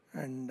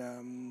 And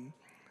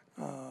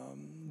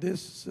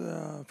this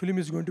film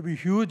is going to be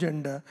huge,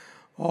 and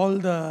all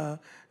the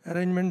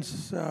arrangements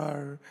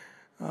are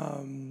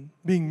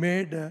being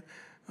made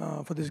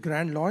for this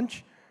grand launch,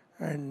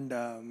 and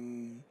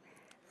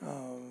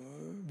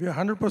we are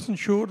 100%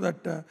 sure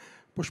that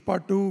Pushpa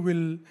 2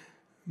 will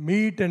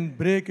meet and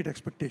break its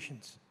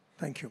expectations.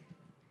 Thank you.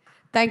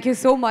 Thank you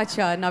so much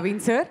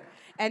Naveen sir.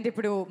 And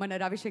ఇప్పుడు మన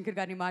రవిశంకర్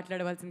గారిని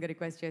మాట్లాడవలసిందిగా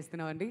request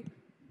చేస్తున్నామండి.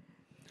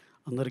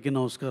 అందరికీ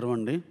నమస్కారం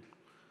అండి.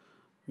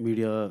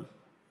 Media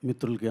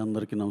మిత్రులకి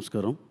అందరికీ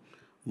నమస్కారం.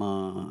 మా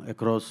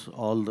అక్రాస్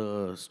ఆల్ ద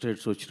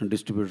స్టేట్స్ వచ్చిన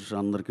డిస్ట్రిబ్యూటర్స్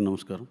అందరికీ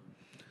నమస్కారం.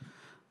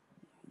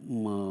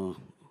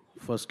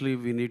 Firstly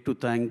we need to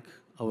thank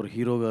our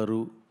hero గారు,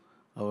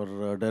 అవర్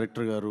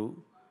డైరెక్టర్ గారు,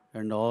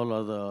 and all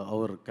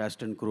our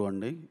caste and crew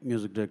అండి.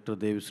 మ్యూజిక్ డైరెక్టర్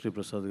దేవిశ్రీ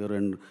ప్రసాద్ గారు,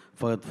 అండ్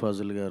ఫహద్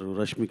ఫాజిల్ గారు,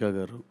 రష్మిక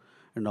గారు,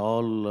 and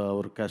all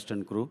our caste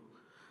and crew.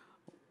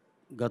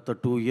 గత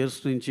 2 years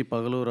నుంచి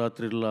పగలు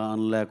రాత్రిలా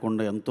అని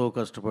లేకుండా ఎంతో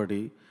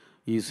కష్టపడి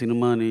ఈ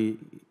సినిమాని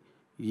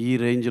ఈ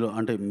రేంజ్లో,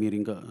 అంటే మీరు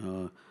ఇంకా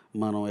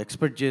మనం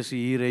ఎక్స్పెక్ట్ చేసి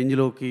ఈ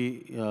రేంజ్లోకి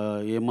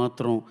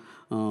ఏమాత్రం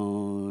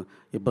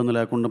ఇబ్బంది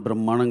లేకుండా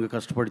బ్రహ్మాండంగా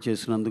కష్టపడి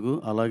చేసినందుకు,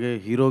 అలాగే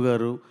హీరో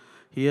గారు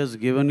హీ హాజ్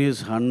గివెన్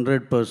హిస్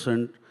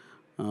 100%.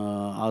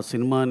 ఆ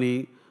సినిమాని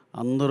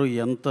అందరూ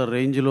ఎంత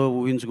రేంజ్లో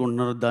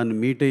ఊహించుకుంటున్నారో దాన్ని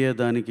మీట్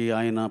అయ్యేదానికి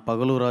ఆయన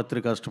పగలు రాత్రి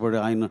కష్టపడి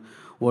ఆయన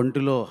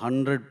ఒంటిలో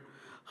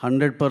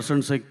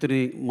 100%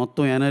 శక్తిని,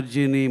 మొత్తం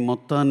ఎనర్జీని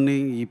మొత్తాన్ని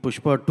ఈ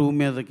పుష్ప 2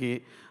 మీదకి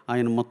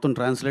ఆయన మొత్తం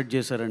ట్రాన్స్లేట్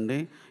చేశారండి.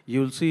 You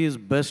will see his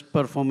best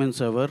performance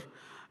ever.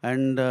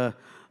 And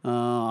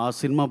ఆ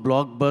సినిమా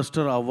బ్లాక్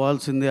బస్టర్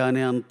అవ్వాల్సిందే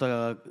అనే అంత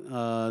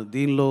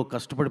దీనిలో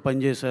కష్టపడి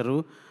పనిచేశారు.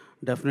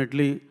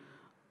 Definitely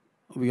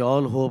we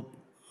all hope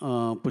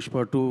Pushpa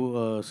 2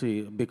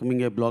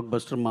 becoming a block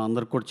buster. మా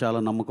అందరికి కూడా చాలా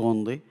నమ్మకం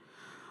ఉంది.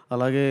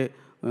 అలాగే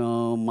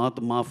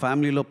మా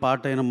ఫ్యామిలీలో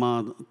పార్ట్ అయిన మా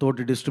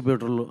తోటి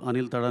డిస్ట్రిబ్యూటర్లు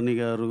అనిల్ తడాని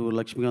గారు,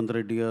 లక్ష్మీకాంత్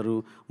రెడ్డి గారు,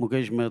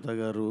 ముఖేష్ మెహతా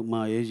గారు, మా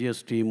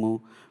ఏజిఎస్ టీము,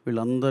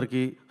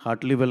 వీళ్ళందరికీ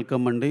హార్ట్లీ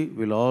వెల్కమ్ అండి.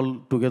 Will all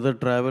together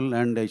travel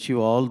and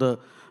achieve all the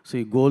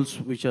goals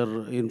which are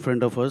in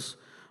front of us.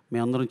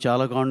 మేము అందరం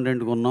చాలా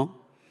కాన్ఫిడెంట్గా ఉన్నాం.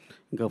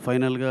 ఇంకా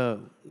ఫైనల్గా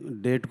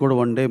డేట్ కూడా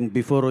 1 day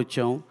బిఫోర్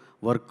వచ్చాం.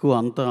 వర్క్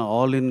అంతా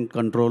all in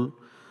control.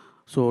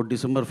 So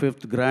December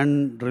 5th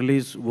grand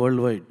release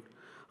world wide.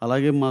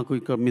 అలాగే మాకు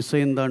ఇక్కడ మిస్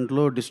అయిన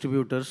దాంట్లో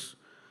డిస్ట్రిబ్యూటర్స్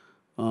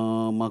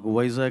మాకు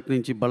వైజాగ్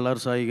నుంచి బళ్ళార్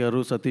సాయి గారు,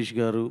 సతీష్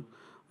గారు,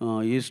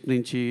 ఈస్ట్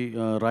నుంచి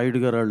రాయుడు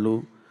గారు వాళ్ళు,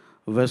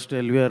 వెస్ట్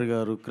ఎల్విఆర్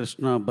గారు,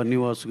 కృష్ణ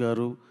బన్నివాస్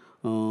గారు,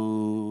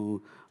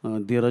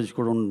 ధీరజ్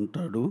కూడా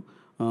ఉంటాడు,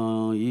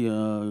 ఈ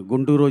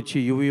గుంటూరు వచ్చి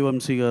యువి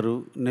వంశీ గారు,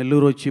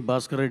 నెల్లూరు వచ్చి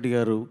భాస్కర్ రెడ్డి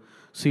గారు,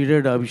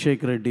 సీడెడ్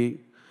అభిషేక్ రెడ్డి,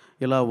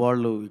 ఇలా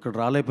వాళ్ళు ఇక్కడ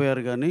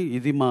రాలేకపోయారు. కానీ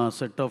ఇది మా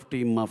సెట్ ఆఫ్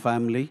టీమ్, మా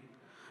ఫ్యామిలీ.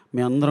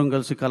 మేము అందరం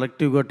కలిసి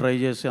కలెక్టివ్గా ట్రై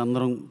చేసి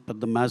అందరం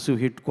పెద్ద మ్యాసివ్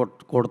హిట్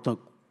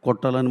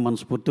కొట్టాలని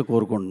మనస్ఫూర్తిగా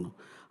కోరుకుంటున్నాం.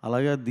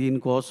 అలాగే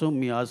దీనికోసం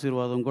మీ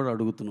ఆశీర్వాదం కూడా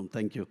అడుగుతున్నాం.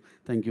 Thank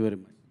you very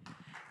much.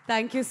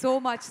 Thank you so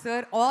much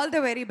sir. All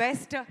the very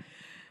best.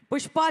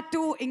 Pushpa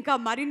 2 ఇంకా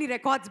మరిన్ని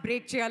రికార్డ్స్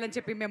బ్రేక్ చేయాలని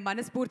చెప్పి మేము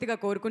మనస్ఫూర్తిగా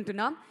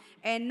కోరుకుంటున్నాం.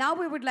 And now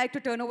we would like to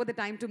turn over the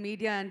time to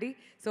media అండి.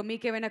 సో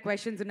మీకు ఏమైనా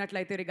క్వశ్చన్స్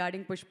ఉన్నట్లయితే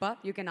regarding Pushpa,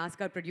 you can ask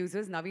hour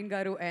producers Naveen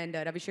గారు అండ్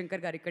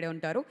రవిశంకర్ గారు ఇక్కడే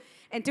ఉంటారు.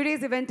 And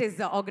today's event is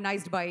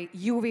organised by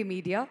UV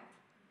media.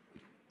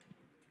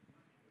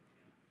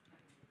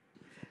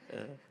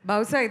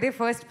 బహుశా ఇదే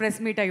ఫస్ట్ ప్రెస్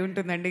మీట్ అయి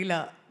ఉంటుందండి ఇలా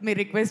మీరు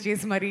రిక్వెస్ట్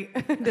చేసి మరి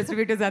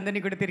డిస్ట్రిబ్యూటర్స్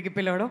అందరినీ కూడా తిరిగి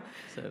పిలవడం.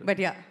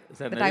 But yeah,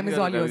 the time is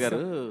all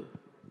yours.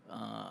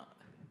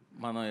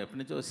 మనం ఎప్పటి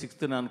నుంచో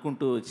 6th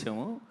అనుకుంటూ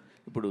వచ్చాము.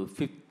 ఇప్పుడు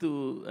 5th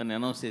అని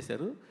అనౌన్స్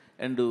చేశారు.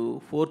 అండ్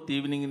 4th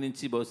ఈవినింగ్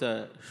నుంచి బహుశా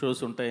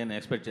షోస్ ఉంటాయని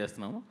ఎక్స్పెక్ట్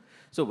చేస్తున్నాము.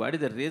 So what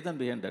is the reason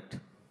behind that?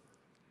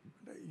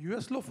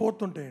 యుఎస్లో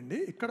 4th ఉంటాయండి,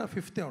 ఇక్కడ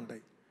 5th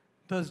ఉంటాయి,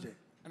 థర్స్డే.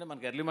 అంటే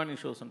మనకి ఎర్లీ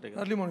మార్నింగ్ షోస్ ఉంటాయి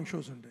కదా. ఎర్లీ మార్నింగ్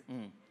షోస్ ఉంటాయి.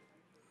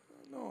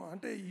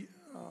 అంటే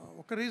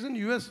ఒక రీజన్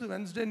యూఎస్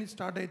వెన్స్డే నుంచి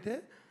స్టార్ట్ అయితే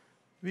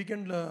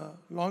వీకెండ్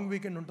లాంగ్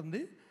వీకెండ్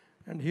ఉంటుంది.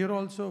 అండ్ హియర్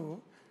ఆల్సో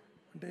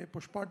అంటే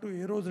పుష్ప 2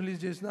 ఏ రోజు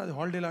రిలీజ్ చేసినా అది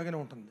హాలిడే లాగానే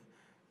ఉంటుంది.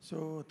 సో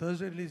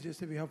థర్స్డే రిలీజ్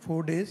చేస్తే వీ హ్యావ్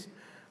 4 days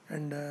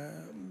అండ్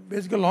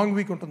బేసిక్గా లాంగ్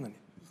వీక్ ఉంటుందని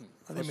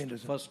అదే మెయిన్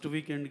రీజన్. ఫస్ట్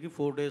వీకెండ్కి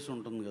 4 days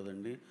ఉంటుంది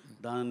కదండి,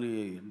 దాని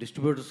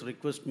డిస్ట్రిబ్యూటర్స్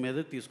రిక్వెస్ట్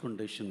మీదే తీసుకున్న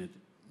డెసిషన్ ఇది.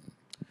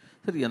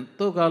 సరే,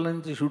 ఎంతో కాలం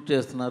నుంచి షూట్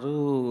చేస్తున్నారు,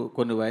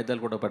 కొన్ని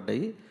వాయిదాలు కూడా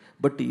పడ్డాయి.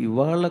 బట్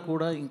ఇవాళ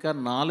కూడా ఇంకా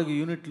 4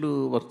 యూనిట్లు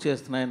వర్క్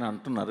చేస్తున్నాయని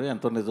అంటున్నారు.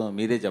 ఎంతో నిజం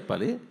మీరే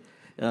చెప్పాలి.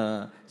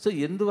 సో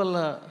ఎందువల్ల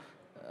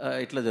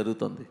ఇట్లా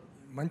జరుగుతుంది?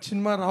 మంచి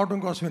సినిమా రావడం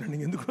కోసమేనండి,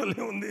 ఎందుకు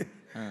వల్లే ఉంది,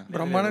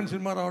 బ్రహ్మాండం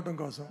సినిమా రావడం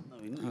కోసం.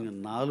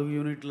 4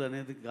 యూనిట్లు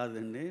అనేది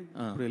కాదండి,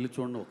 ఇప్పుడు వెళ్ళి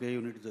చూడండి ఒకే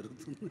యూనిట్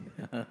జరుగుతుంది.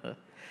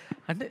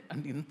 అంటే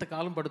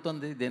ఇంతకాలం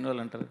పడుతుంది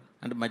దేనివల్ల అంటారు?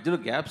 అంటే మధ్యలో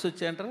గ్యాప్స్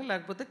వచ్చాయంటారా,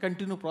 లేకపోతే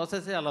కంటిన్యూ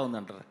ప్రాసెసే అలా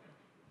ఉందంటారా?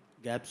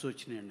 గ్యాప్స్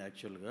వచ్చినాయండి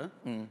యాక్చువల్గా,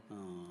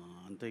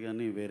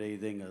 అంతేగాని వేరే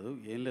ఇదేం కాదు.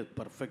 ఏం లేదు,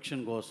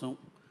 పర్ఫెక్షన్ కోసం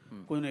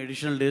కొన్ని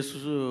అడిషనల్ డేస్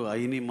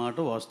అయిన మాట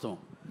వాస్తవం.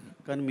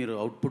 కానీ మీరు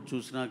అవుట్పుట్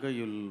చూసినాక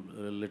you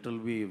little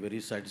be very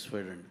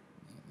satisfied అండి.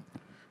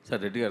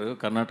 సార్ రెడ్డి గారు,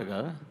 కర్ణాటక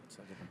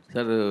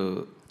సార్,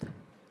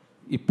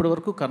 ఇప్పటి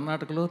వరకు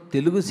కర్ణాటకలో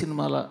తెలుగు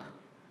సినిమాల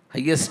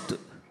హయ్యెస్ట్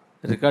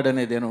రికార్డ్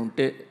అనేది ఏమైనా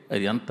ఉంటే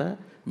అది ఎంత?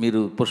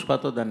 మీరు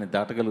పుష్పతో దాన్ని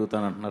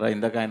దాటగలుగుతానంటున్నారా?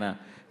 ఇందాక ఆయన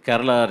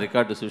కేరళ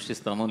రికార్డు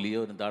సృష్టిస్తాము,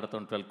 లియోని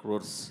దాటుతాం 12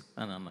 crores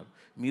అని అన్నారు.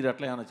 మీరు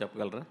అట్లా ఏమైనా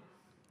చెప్పగలరా?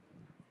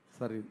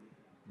 సార్,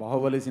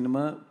 బాహుబలి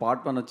సినిమా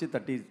పార్ట్ 1 వచ్చి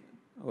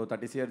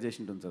 30 CR చేసి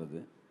ఉంటుంది సార్.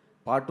 అది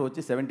పార్ట్ 2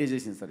 వచ్చి 70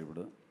 చేసింది సార్.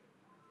 ఇప్పుడు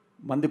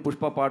మంది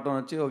పుష్ప పార్ట్ 1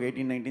 వచ్చి ఒక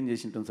 18-19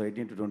 చేసి ఉంటుంది సార్,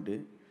 18 to 20.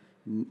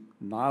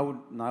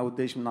 నా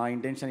ఉద్దేశం, నా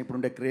ఇంటెన్షన్,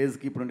 ఇప్పుడుండే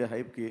క్రేజ్కి, ఇప్పుడుండే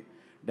హైప్కి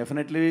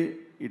definitely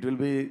it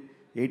will be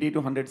 80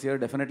 to 100 CR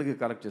డెఫినెట్గా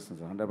కలెక్ట్ చేస్తుంది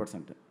సార్,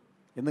 100%.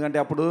 ఎందుకంటే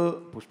అప్పుడు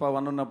పుష్ప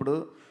 1 ఉన్నప్పుడు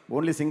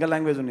ఓన్లీ సింగిల్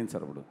లాంగ్వేజ్ ఉండింది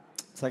సార్. అప్పుడు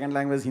సెకండ్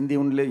లాంగ్వేజ్ హిందీ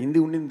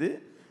ఉండింది,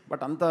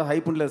 బట్ అంత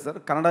హైప్ ఉండలేదు సార్.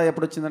 కన్నడ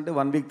ఎప్పుడు వచ్చిందంటే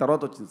 1 week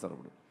తర్వాత వచ్చింది సార్.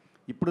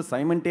 ఇప్పుడు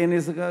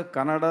సైమల్టేనియస్గా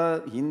కన్నడ,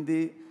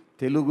 హిందీ,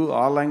 తెలుగు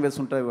ఆల్ లాంగ్వేజ్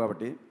ఉంటాయి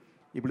కాబట్టి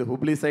ఇప్పుడు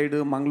హుబ్లీ సైడ్,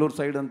 మంగళూరు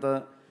సైడ్ అంతా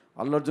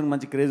అల్లు అర్జున్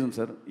మంచి క్రేజ్ ఉంది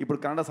సార్. ఇప్పుడు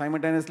కన్నడ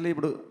సైమల్టేనియస్లీ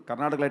ఇప్పుడు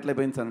కర్ణాటకలో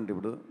ఎట్లయిపోయింది సార్ అంటే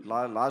ఇప్పుడు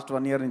లాస్ట్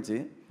 1 year నుంచి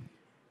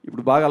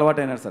ఇప్పుడు బాగా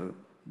అలవాటైనారు సార్.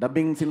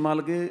 డబ్బింగ్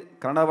సినిమాలకి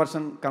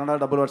కన్నడ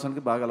డబ్బుల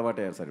వర్షన్కి బాగా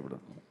అలవాటయ్యారు సార్ ఇప్పుడు.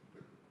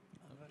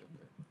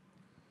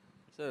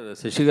 సార్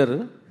శశి గారు,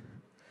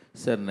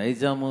 సార్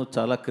నైజాము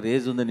చాలా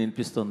క్రేజ్ ఉందని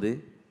వినిపిస్తుంది.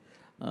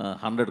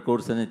 100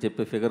 crores అని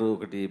చెప్పే ఫిగర్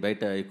ఒకటి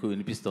బయట ఎక్కువ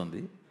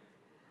వినిపిస్తోంది.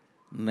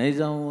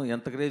 నైజాం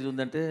ఎంత క్రేజ్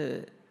ఉందంటే,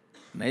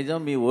 నైజాం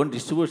మీ ఓన్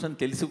డిస్ట్రిబ్యూషన్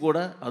తెలిసి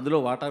కూడా అందులో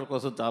వాటాల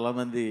కోసం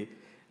చాలామంది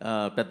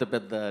పెద్ద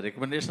పెద్ద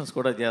రికమెండేషన్స్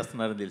కూడా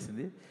చేస్తున్నారని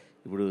తెలిసింది.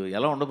 ఇప్పుడు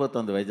ఎలా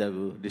ఉండబోతోంది వైజాగ్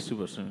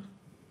డిస్ట్రిబ్యూషన్?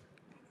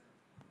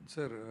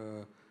 సార్,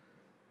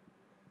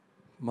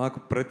 మాకు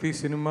ప్రతి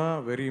cinema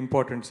very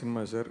important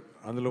cinema sir.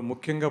 అందులో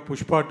ముఖ్యంగా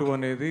పుష్ప 2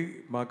 అనేది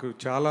మాకు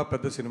చాలా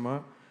పెద్ద సినిమా.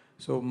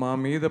 సో మా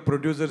మీద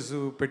ప్రొడ్యూసర్స్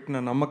పెట్టిన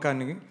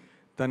నమ్మకాన్ని,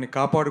 దాన్ని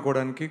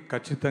కాపాడుకోవడానికి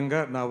ఖచ్చితంగా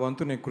నా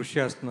వంతు నేను కృషి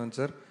చేస్తున్నాను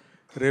సార్.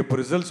 రేపు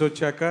రిజల్ట్స్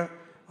వచ్చాక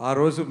ఆ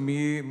రోజు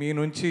మీ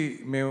నుంచి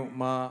మేము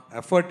మా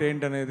ఎఫర్ట్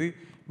ఏంటనేది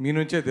మీ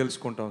నుంచే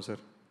తెలుసుకుంటాం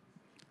sir.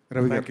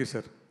 Thank you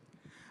sir.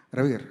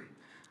 Ravi గారు,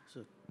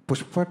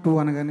 పుష్ప 2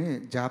 అనగానే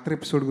జాతర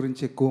ఎపిసోడ్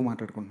గురించి ఎక్కువ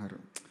మాట్లాడుకుంటున్నారు.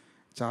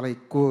 చాలా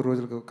ఎక్కువ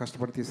రోజులు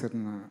కష్టపడి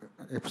తీసిన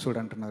ఎపిసోడ్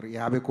అంటున్నారు,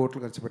 50 కోట్లు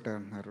ఖర్చు పెట్టారు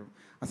అంటున్నారు.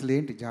 అసలు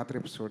ఏంటి జాతర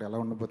ఎపిసోడ్, ఎలా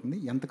ఉండబోతుంది,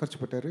 ఎంత ఖర్చు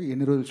పెట్టారు,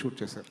 ఎన్ని రోజులు షూట్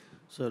చేశారు?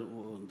 సార్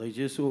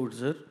దయచేసి ఒకటి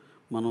సార్,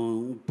 మనం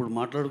ఇప్పుడు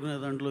మాట్లాడుకునే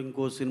దాంట్లో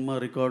ఇంకో సినిమా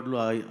రికార్డులు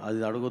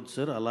అది అడగొద్దు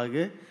సార్.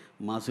 అలాగే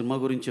మా సినిమా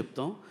గురించి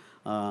చెప్తాం.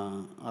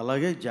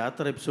 అలాగే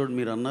జాతర ఎపిసోడ్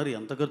మీరు అన్నారు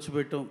ఎంత ఖర్చు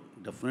పెట్టాం,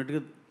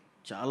 డెఫినెట్గా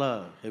చాలా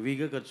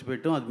హెవీగా ఖర్చు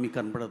పెట్టాం, అది మీకు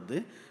కనపడద్ది.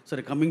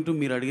 సరే, కమింగ్ టు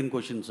మీరు అడిగిన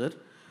క్వశ్చన్ సార్,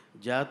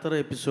 జాతర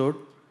ఎపిసోడ్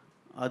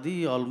అది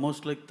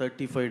ఆల్మోస్ట్ లైక్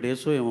 35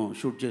 days ఏమో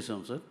షూట్ చేసాం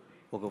సార్.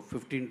 ఒక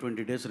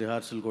 15-20 days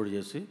రిహార్సల్ కూడా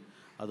చేసి,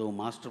 అది ఒక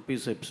మాస్టర్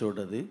పీస్ ఎపిసోడ్.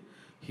 అది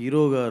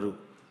హీరో గారు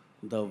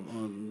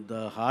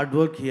the hard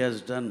work he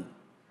has done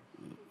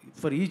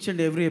for each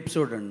and every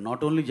episode and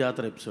not only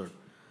జాతర ఎపిసోడ్.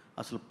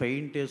 అసలు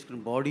పెయింట్ వేసుకుని,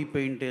 బాడీ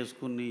పెయింట్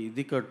వేసుకుని,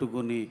 ఇది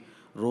కట్టుకుని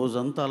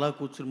రోజంతా అలా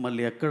కూర్చుని,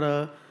 మళ్ళీ ఎక్కడ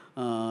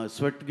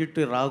స్వెట్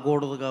గిట్టి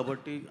రాకూడదు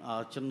కాబట్టి ఆ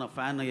చిన్న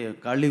ఫ్యాన్,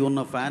 ఖాళీగా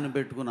ఉన్న ఫ్యాన్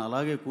పెట్టుకుని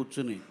అలాగే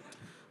కూర్చుని,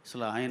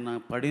 అసలు ఆయన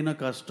పడిన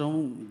కష్టం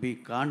we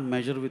can't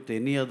measure with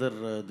any other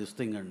this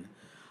thing అండి.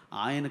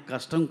 ఆయన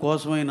కష్టం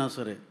కోసమైనా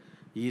సరే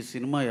ఈ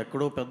సినిమా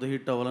ఎక్కడో పెద్ద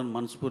హిట్ అవ్వాలని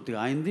మనస్ఫూర్తిగా,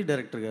 ఆయనది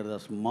డైరెక్టర్ గారిది,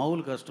 అసలు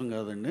మామూలు కష్టం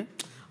కాదండి.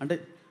 అంటే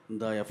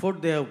the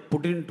effort they have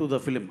put in to the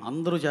film.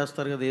 అందరూ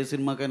చేస్తారు కదా ఏ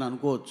సినిమాకైనా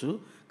అనుకోవచ్చు,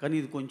 కానీ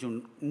ఇది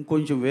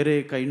ఇంకొంచెం వేరే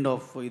కైండ్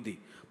ఆఫ్ ఇది.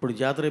 ఇప్పుడు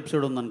జాతర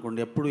ఎపిసోడ్ ఉందనుకోండి,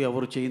 ఎప్పుడు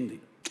ఎవరు చేయింది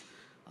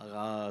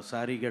ఆ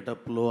శారీ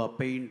గెటప్లో ఆ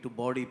పెయింట్,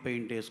 బాడీ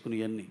పెయింట్ వేసుకుని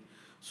ఇవన్నీ.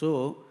 సో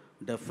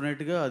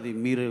డెఫినెట్గా అది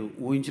మీరు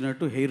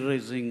ఊహించినట్టు హెయిర్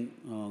రైజింగ్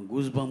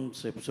గూస్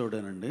బంప్స్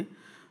ఎపిసోడేనండి.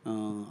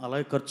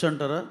 అలాగే ఖర్చు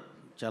అంటారా,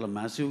 చాలా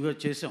మ్యాసివ్గా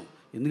చేసాం.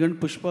 ఎందుకంటే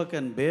పుష్ప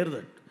క్యాన్ బేర్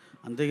దట్,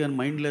 అంతేగాని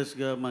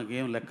మైండ్లెస్గా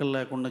మాకేం లెక్కలు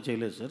లేకుండా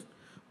చేయలేదు సార్.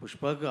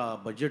 పుష్పకి ఆ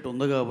బడ్జెట్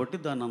ఉంది కాబట్టి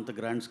దాన్ని అంత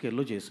గ్రాండ్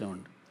స్కేల్లో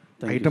చేసామండి.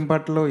 ఐటమ్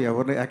పాటలో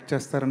ఎవరు యాక్ట్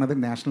చేస్తారన్నది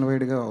నేషనల్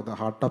వైడ్గా ఒక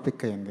హాట్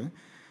టాపిక్ అయింది.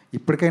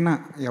 ఇప్పటికైనా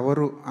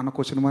ఎవరు అన్న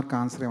క్వశ్చన్ మార్క్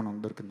ఆన్సర్ ఏమైనా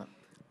దొరికిందా?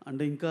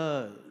 అంటే ఇంకా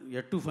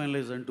yet to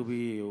finalise and to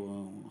be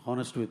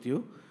honest with you.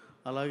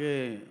 అలాగే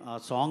ఆ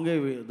సాంగే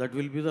that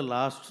will be the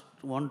last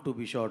one to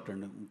be short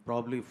అండి.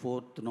 ప్రాబ్లీ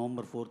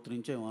November 4th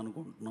నుంచే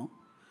అనుకుంటున్నాం.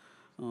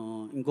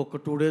 ఇంకొక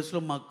 2 daysలో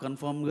మాకు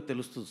కన్ఫామ్గా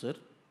తెలుస్తుంది సార్.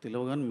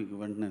 తెలియగానే మీకు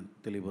వెంటనే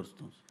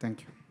తెలియపరుస్తాం.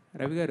 Thank you.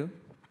 రవి గారు,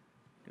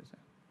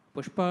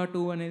 పుష్ప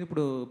 2 అనేది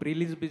ఇప్పుడు ప్రీ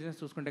రిలీజ్ బిజినెస్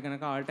చూసుకుంటే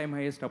కనుక ఆల్ టైమ్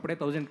హైయెస్ట్, అప్పుడే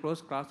 1000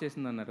 crores క్రాస్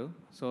చేసిందన్నారు.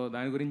 సో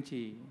దాని గురించి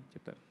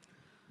చెప్తారు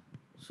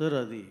సార్.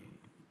 అది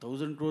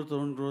 1000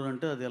 crores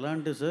అంటే అది ఎలా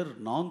అంటే sir,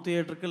 non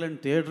theatrical and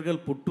theatrical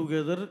put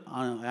together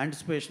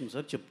anticipation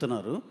sir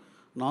చెప్తున్నారు.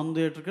 నాన్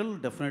థియేట్రికల్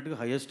డెఫినెట్గా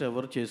హైయెస్ట్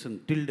ఎవర్ చేసింది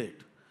టిల్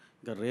డేట్.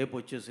 ఇంకా రేపు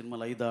వచ్చే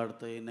సినిమాలు 5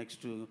 దాటుతాయి,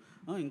 నెక్స్ట్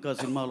ఇంకా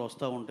సినిమాలు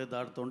వస్తూ ఉంటాయి,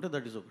 దాటుతూ ఉంటాయి.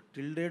 దట్ ఈస్ ఒక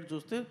టిల్ డేట్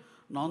చూస్తే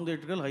నాన్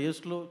థియేట్రికల్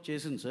హైయెస్ట్లో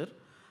చేసింది సార్.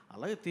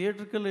 అలాగే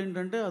థియేట్రికల్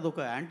ఏంటంటే అదొక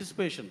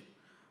యాంటిసిపేషన్.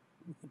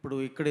 ఇప్పుడు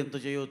ఇక్కడ ఇంత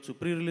చేయొచ్చు,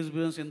 ప్రీ రిలీజ్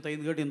బిజినెస్ ఇంత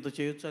అయింది కాబట్టి ఇంత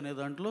చేయొచ్చు అనే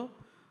దాంట్లో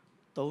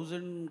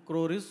 1000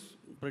 crore ఇస్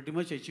ప్రతి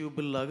మచ్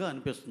అచీవబుల్ లాగా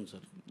అనిపిస్తుంది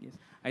సార్.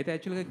 అయితే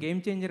యాక్చువల్గా గేమ్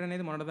చేంజర్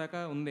అనేది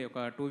మొన్నదాకా ఉంది, ఒక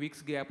 2 weeks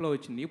గ్యాప్లో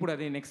వచ్చింది. ఇప్పుడు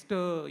అది నెక్స్ట్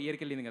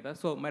ఇయర్కి వెళ్ళింది కదా.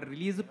 సో మరి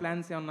రిలీజ్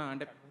ప్లాన్స్ ఏమన్నా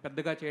అంటే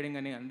పెద్దగా చేయడం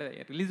కానీ అంటే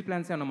రిలీజ్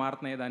ప్లాన్స్ ఏమన్నా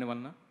మారుతున్నాయి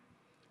దానివల్ల?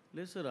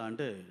 లేదు సార్,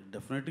 అంటే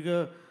డెఫినెట్గా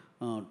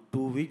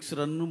 2 weeks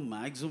రన్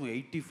మ్యాక్సిమం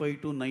 85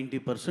 to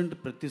 90%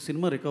 ప్రతి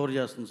సినిమా రికవర్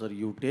చేస్తుంది sir.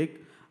 You take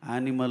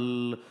animal,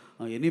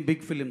 any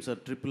big film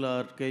sir,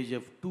 RRR,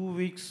 KGF 2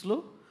 weeksలో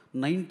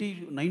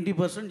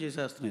 90%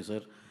 చేసేస్తున్నాయి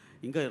sir.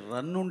 ఇంకా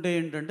రన్ ఉంటే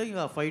ఏంటంటే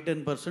ఇంకా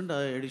 5-10%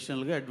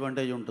 అడిషనల్గా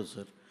అడ్వాంటేజ్ ఉంటుంది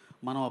సార్.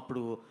 మనం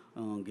అప్పుడు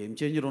గేమ్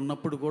చేంజర్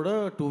ఉన్నప్పుడు కూడా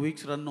 2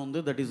 weeks రన్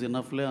ఉంది, దట్ ఈజ్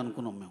ఇనఫ్లే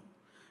అనుకున్నాం మేము.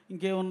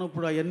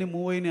 ఇంకేమున్నప్పుడు అవన్నీ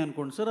మూవ్ అయినాయి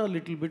అనుకోండి సార్, ఆ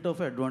లిటిల్ బిట్ ఆఫ్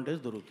అడ్వాంటేజ్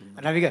దొరుకుతుంది.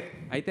 రవి గారు,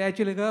 అయితే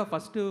యాక్చువల్గా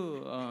ఫస్ట్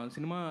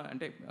సినిమా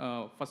అంటే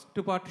ఫస్ట్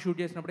పార్ట్ షూట్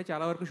చేసినప్పుడే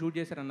చాలా వరకు షూట్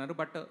చేశారన్నారు.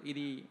 బట్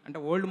ఇది అంటే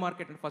వరల్డ్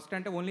మార్కెట్ అంటే ఫస్ట్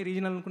అంటే ఓన్లీ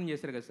రీజనల్ అనుకుని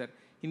చేశారు కదా సార్.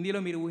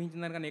 హిందీలో మీరు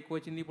ఊహించిన దానికన్నా ఎక్కువ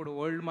వచ్చింది. ఇప్పుడు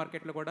వరల్డ్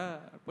మార్కెట్లో కూడా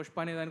పుష్ప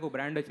అనే దానికి ఒక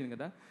బ్రాండ్ వచ్చింది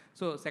కదా.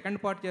 సో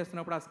సెకండ్ పార్ట్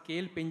చేస్తున్నప్పుడు ఆ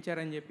స్కేల్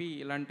పెంచారని చెప్పి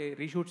ఇలాంటి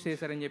రీషూట్స్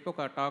చేశారని చెప్పి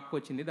ఒక టాక్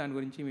వచ్చింది. దాని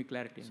గురించి మీ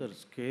క్లారిటీ సార్.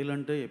 స్కేల్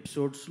అంటే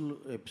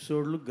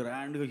ఎపిసోడ్లు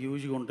గ్రాండ్గా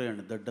హ్యూజ్గా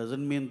ఉంటాయండి. దట్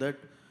డజంట్ మీన్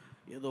దట్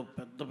ఏదో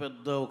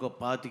పెద్ద ఒక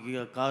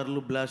 25 కార్లు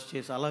బ్లాస్ట్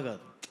చేసి అలా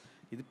కాదు.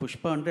 ఇది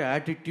పుష్ప అంటే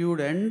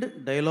attitude and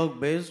dialogue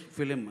based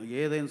film.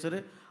 ఏదైనా సరే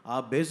ఆ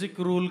బేసిక్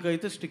రూల్కి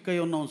అయితే స్టిక్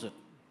అయి ఉన్నాం సార్.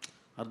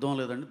 అర్థం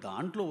లేదండి,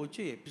 దాంట్లో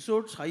వచ్చే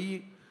ఎపిసోడ్స్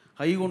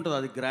హైగా ఉంటుంది.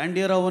 అది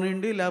గ్రాండియర్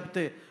అవనండి,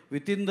 లేకపోతే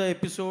విత్ ఇన్ ద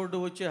ఎపిసోడ్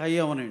వచ్చే హై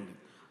అవనండి.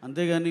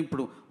 అంతేగాని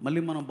ఇప్పుడు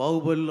మళ్ళీ మనం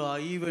బాహుబలిలో ఆ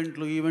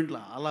ఈవెంట్లు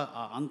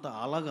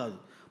అలా కాదు.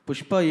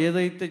 పుష్ప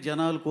ఏదైతే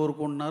జనాలు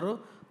కోరుకుంటున్నారో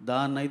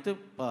దాన్ని అయితే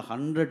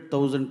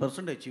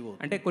 100,000% అచీవ్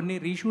అవుతుంది. అంటే కొన్ని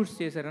రీషూట్స్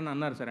చేశారని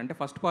అన్నారు సార్. అంటే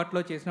ఫస్ట్ పార్ట్లో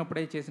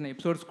చేసినప్పుడే చేసిన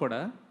ఎపిసోడ్స్ కూడా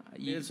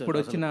ఇప్పుడు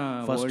వచ్చిన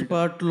ఫస్ట్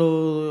పార్ట్లో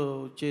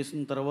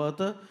చేసిన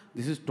తర్వాత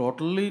this is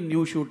totally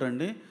new shoot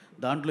అండి.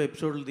 దాంట్లో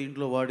ఎపిసోడ్లు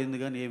దీంట్లో వాడింది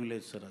కానీ ఏమి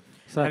లేదు సార్.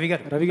 అది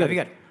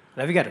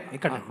రవి గారు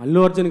ఇక్కడ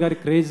అల్లు అర్జున్ గారి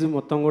క్రేజ్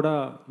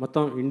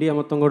మొత్తం ఇండియా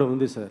మొత్తం కూడా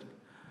ఉంది సార్.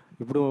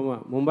 ఇప్పుడు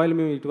ముంబైలో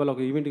మేము ఇటీవల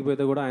ఒక ఈవెంట్కి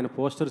పోతే కూడా ఆయన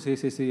పోస్టర్స్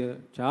వేసేసి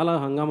చాలా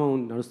హంగామా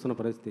నడుస్తున్న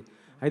పరిస్థితి.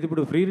 అయితే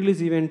ఇప్పుడు ప్రీ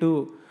రిలీజ్ ఈవెంట్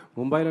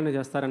ముంబైలోనే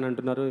చేస్తారని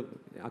అంటున్నారు.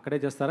 అక్కడే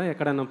చేస్తారా,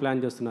 ఎక్కడైనా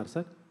ప్లాన్ చేస్తున్నారు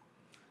సార్?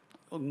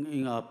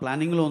 ఇంకా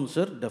ప్లానింగ్లో ఉంది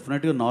సార్.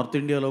 డెఫినెట్గా నార్త్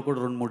ఇండియాలో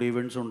కూడా 2-3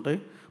 ఈవెంట్స్ ఉంటాయి,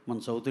 మన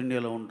సౌత్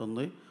ఇండియాలో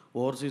ఉంటుంది.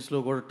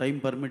 ఓవర్సీస్లో కూడా టైం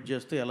పర్మిట్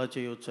చేస్తే ఎలా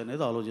చేయవచ్చు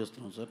అనేది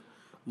ఆలోచిస్తున్నాం సార్.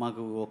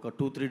 మాకు ఒక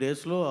 2-3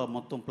 daysలో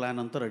మొత్తం ప్లాన్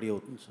అంతా రెడీ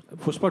అవుతుంది సార్.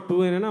 పుష్ప 2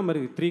 అయినా మరి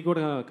 3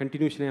 కూడా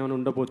కంటిన్యూషన్ ఏమైనా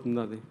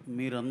ఉండబోతుందా? అది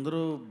మీరందరూ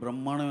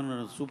బ్రహ్మాండమైన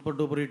సూపర్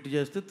డూపర్ హిట్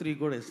చేస్తే 3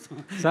 కూడా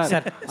ఇస్తాం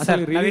సార్.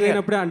 అసలు రిలీజ్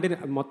అయినప్పుడే అంటే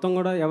మొత్తం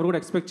కూడా ఎవరు కూడా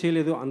ఎక్స్పెక్ట్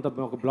చేయలేదు, అంత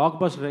ఒక బ్లాక్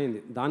బస్టర్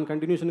అయింది. దాని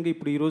కంటిన్యూషన్గా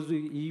ఇప్పుడు ఈరోజు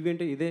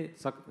ఈవెంట్ ఇదే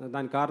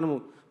దాని కారణం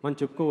మనం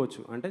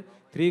చెప్పుకోవచ్చు. అంటే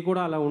 3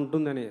 కూడా అలా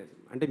ఉంటుందని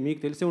అంటే మీకు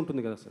తెలిసే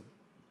ఉంటుంది కదా సార్.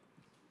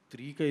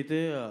 3కి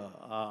అయితే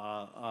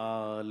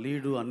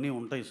లీడు అన్నీ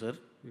ఉంటాయి సార్,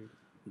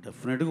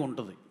 డెఫినెట్గా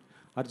ఉంటుంది.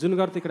 అర్జున్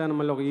గారితో ఇక్కడ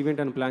మళ్ళీ ఒక ఈవెంట్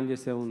అని ప్లాన్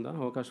చేసే ఉందా,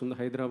 అవకాశం ఉందా?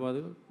 హైదరాబాద్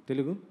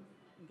తెలుగు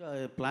ఇంకా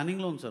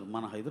ప్లానింగ్లో ఉంది సార్.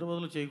 మన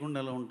హైదరాబాద్లో చేయకుండా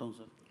ఎలా ఉంటాం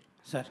సార్?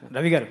 సార్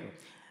రవి గారు,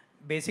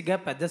 బేసిక్గా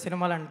పెద్ద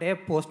సినిమాలు అంటే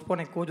పోస్ట్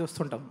పోన్ ఎక్కువ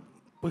చూస్తుంటాం.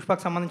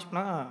 పుష్పకు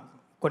సంబంధించిన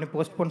కొన్ని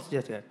పోస్ట్ పోన్స్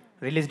చేశారు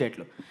రిలీజ్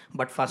డేట్లు.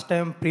 బట్ ఫస్ట్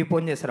టైం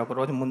ప్రీపోన్ చేశారు, ఒక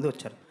రోజు ముందు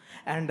వచ్చారు.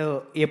 అండ్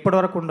ఎప్పటి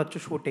వరకు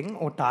ఉండొచ్చు షూటింగ్?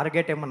 ఓ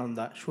టార్గెట్ ఏమైనా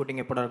ఉందా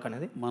షూటింగ్ ఎప్పటివరకు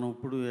అనేది? మనం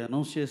ఇప్పుడు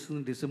అనౌన్స్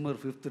చేస్తుంది December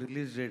 5th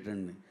రిలీజ్ డేట్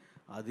అండి.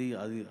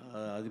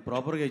 అది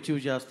ప్రాపర్గా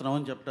అచీవ్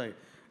చేస్తున్నామని చెప్తాయి.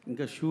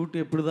 ఇంకా షూట్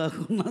ఎప్పుడు దాకా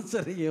ఉన్నా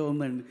సరే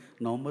ఏముందండి,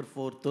 November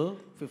 4th,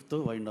 5th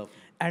wind off.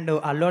 And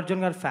Allu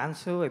Arjun గారి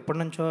ఫ్యాన్స్ ఎప్పటి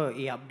నుంచో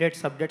ఈ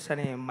అప్డేట్స్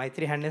అని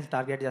మైత్రి హ్యాండిల్స్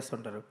టార్గెట్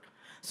చేస్తుంటారు.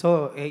 సో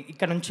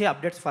ఇక్కడ నుంచి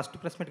అప్డేట్స్ ఫస్ట్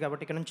ప్రెస్ మీట్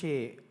కాబట్టి ఇక్కడ నుంచి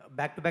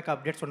బ్యాక్ టు బ్యాక్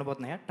అప్డేట్స్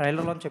ఉండబోతున్నాయా?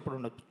 ట్రైలర్లోంచి ఎప్పుడు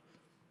ఉండొచ్చు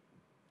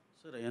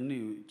సార్? అవన్నీ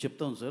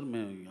చెప్తాం సార్.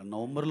 మేము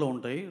నవంబర్లో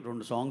ఉంటాయి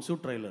 2 songs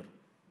ట్రైలర్.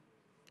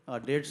 ఆ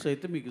డేట్స్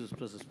అయితే మీకు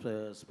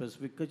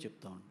స్పెసిఫిక్గా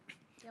చెప్తామండి.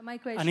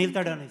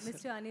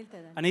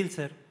 Anil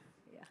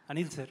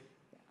sir.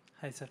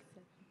 Hi sir.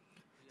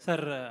 Sir,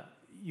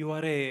 you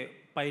are a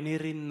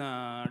pioneer in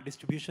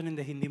distribution in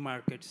the Hindi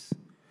markets.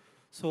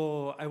 So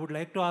I would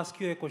like to ask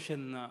you a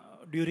question.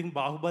 during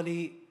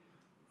Bahubali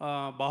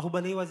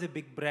was a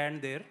big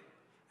brand there,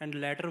 and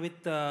later with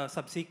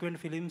subsequent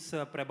films,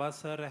 Prabhas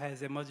sir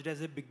has emerged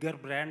as a bigger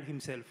brand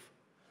himself.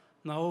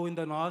 Now in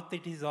the north,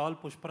 it is all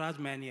Pushparaj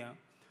mania.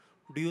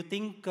 Do you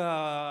think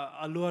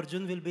Allu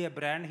Arjun will be a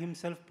brand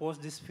himself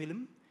post this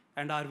film?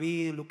 And are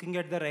we looking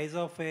at the rise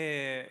of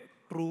a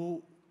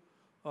true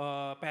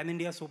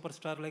pan-India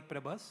superstar like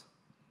Prabhas?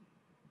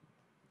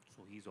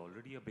 So he's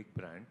already a big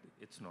brand.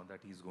 It's not that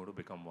he's going to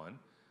become one.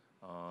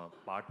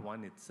 Part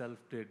 1 itself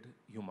did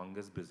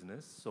humongous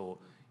business. So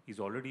he's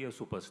already a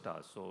superstar.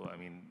 So, I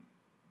mean,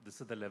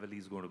 this is the level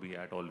he's going to be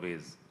at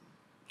always.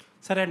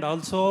 Sir, and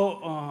also,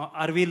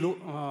 are we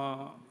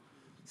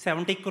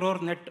 70 crore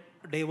net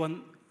day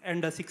one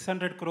and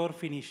 600 crore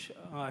finish?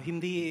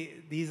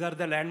 Hindi, these are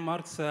the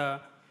landmarks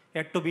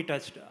yet to be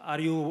touched.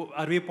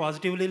 Are we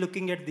positively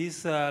looking at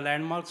these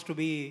landmarks to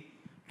be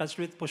touched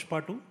with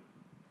Pushpa 2?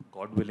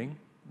 God willing,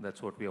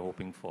 that's what we are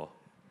hoping for.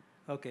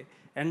 Okay.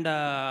 And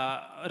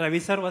Ravi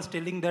sir was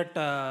telling that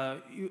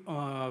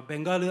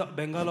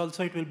Bengal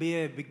also it will be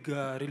a big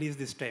release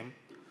this time.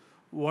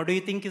 What do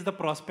you think is the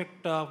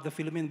prospect of the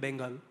film in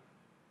Bengal?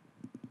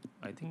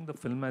 I think the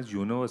film has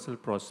universal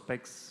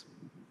prospects,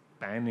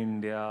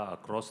 pan-India,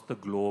 across the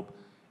globe.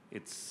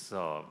 It's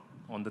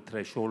on the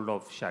threshold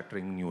of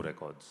shattering new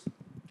records.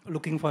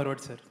 Looking forward,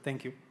 sir.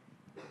 Thank you.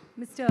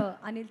 Mr.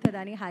 Anil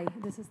Thadani, hi.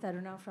 This is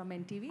Taruna from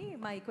NTV.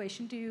 My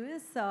question to you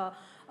is,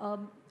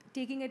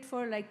 taking it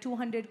for like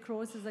 200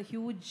 crores is a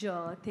huge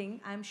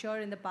thing. I'm sure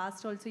in the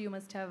past also you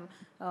must have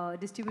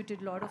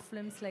distributed a lot of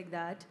films like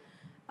that.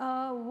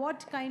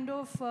 What kind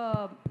of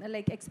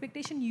like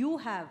expectation you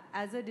have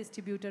as a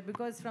distributor?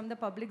 Because from the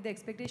public the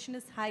expectation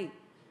is high,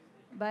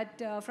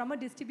 but from a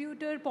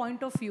distributor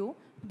point of view,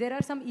 there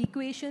are some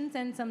equations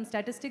and some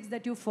statistics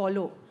that you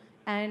follow.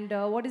 And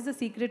what is the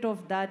secret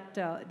of that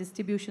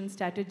distribution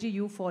strategy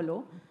you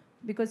follow?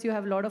 Because you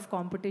have a lot of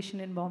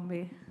competition in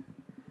Bombay.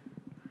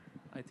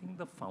 I think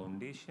the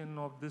foundation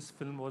of this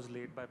film was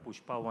laid by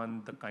Pushpa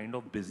 1. The kind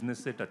of business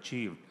it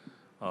achieved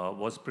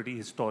was pretty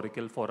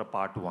historical for a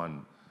part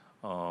 1.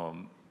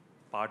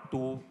 Part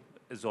 2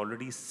 is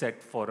already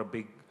set for a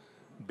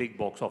big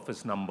box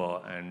office number,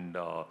 and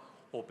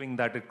hoping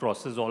that it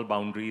crosses all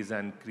boundaries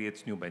and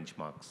creates new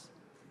benchmarks.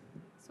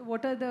 So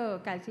what are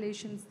the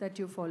calculations that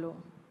you follow?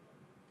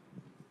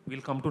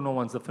 We'll come to know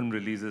once the film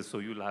releases, so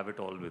you'll have it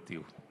all with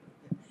you.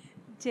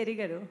 Cherry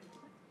Garu,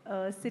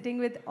 sitting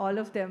with all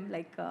of them,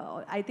 like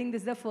I think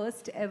this is the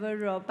first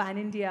ever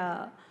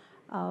pan-India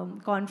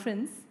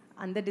conference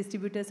and the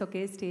distributors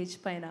okay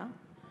stage paina.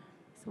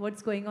 So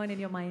what's going on in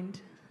your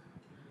mind?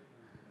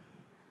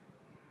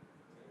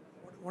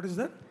 What is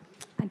that?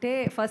 అంటే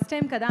first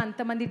time కదా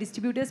అంతమంది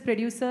distributors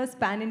producers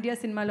pan India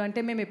సినిమాలో. అంటే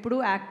మేము ఎప్పుడూ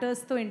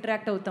యాక్టర్స్తో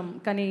interact అవుతాం,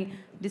 కానీ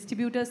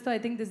డిస్ట్రిబ్యూటర్స్తో I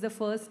think this the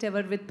first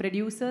ever with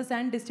producers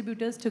and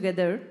distributors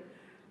together.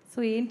 So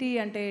ఏంటి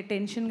అంటే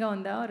టెన్షన్గా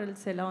ఉందా ఆర్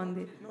ఎల్స్ ఎలా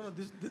ఉంది?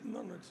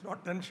 No, it's not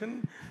tension.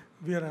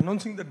 We are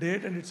announcing the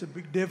date and it's a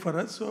big day for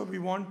us. So we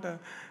want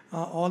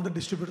all the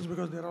distributors,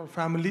 because they are our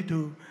family, to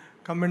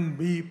come and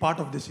be part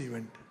of this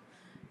event.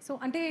 So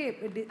అంటే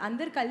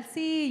అందరు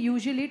కలిసి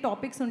usually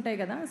topics ఉంటాయి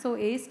కదా, so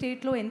ఏ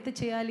స్టేట్లో ఎంత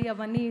చేయాలి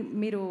అవన్నీ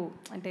మీరు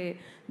అంటే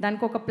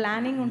దానికి ఒక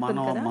ప్లానింగ్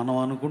ఉంటుంది కదా. మనం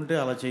అనుకుంటే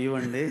అలా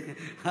చేయవండి,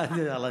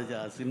 అది అలా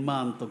సినిమా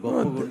అంత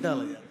గొప్పగా ఉంటే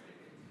అలా.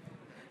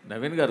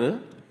 నవీన్ గారు,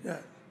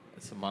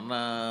 మొన్న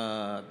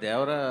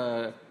Devara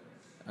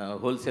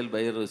wholesale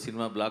buyer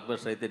cinema block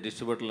buster అయితే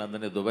డిస్ట్రిబ్యూటర్లు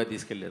అందరినీ దుబాయ్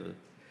తీసుకెళ్లారు.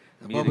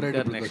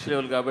 నెక్స్ట్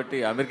లెవెల్ కాబట్టి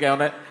అమెరికా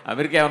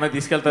ఏమైనా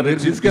తీసుకెళ్తారు?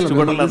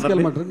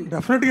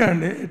 డెఫినెట్గా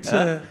అండి, it's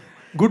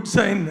good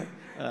sign.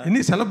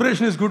 Any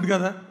celebration is good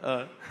కదా.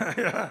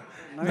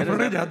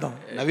 చేద్దాం.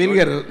 నవీన్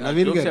గారు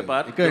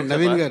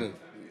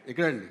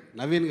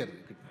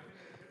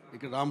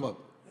ఇక్కడ రాంబాబు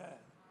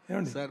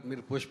సార్,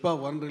 మీరు పుష్ప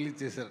 1 రిలీజ్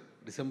చేశారు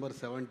December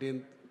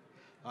 17th.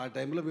 ఆ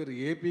టైంలో మీరు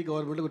ఏపీ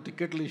గవర్నమెంట్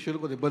టికెట్ల ఇష్యూలు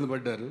కొద్దిగా ఇబ్బంది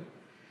పడ్డారు.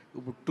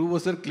 ఇప్పుడు 2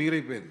 వస్తారు క్లియర్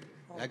అయిపోయింది.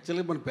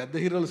 యాక్చువల్లీ మన పెద్ద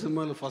హీరోల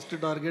సినిమాలు ఫస్ట్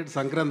టార్గెట్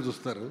సంక్రాంతి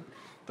చూస్తారు.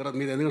 తర్వాత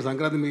మీరు ఎందుకంటే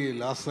సంక్రాంతి మీ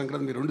లాస్ట్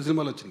సంక్రాంతి మీ 2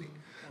 సినిమాలు వచ్చినాయి.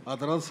 ఆ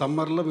తర్వాత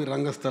సమ్మర్లో మీ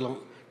రంగస్థలం,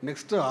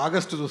 నెక్స్ట్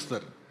ఆగస్టు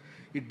చూస్తారు.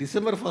 ఈ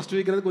December 1st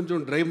వీక్ అనేది కొంచెం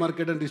డ్రై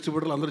మార్కెట్ అని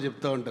డిస్ట్రిబ్యూటర్లు అందరూ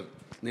చెప్తూ ఉంటారు.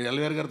 నేను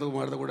ఎల్వేర్ గారితో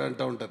మాట్లాడుతూ కూడా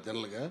అంటూ ఉంటారు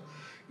జనరల్గా.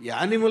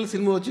 యానిమల్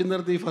సినిమా వచ్చిన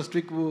తర్వాత ఈ ఫస్ట్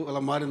వీక్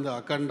అలా మారిందా?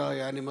 అఖండ,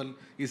 యానిమల్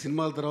ఈ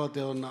సినిమాల తర్వాత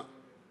ఏమన్నా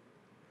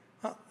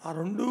ఆ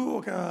రెండు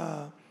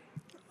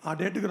ఆ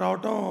డేట్కి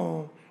రావటం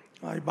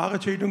బాగా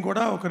చేయడం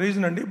కూడా ఒక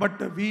రీజన్ అండి. But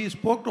we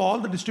spoke to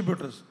all the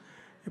distributors.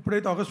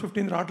 ఎప్పుడైతే August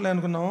 15 రావట్లే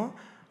అనుకున్నామో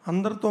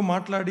అందరితో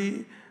మాట్లాడి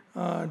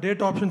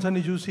డేట్ ఆప్షన్స్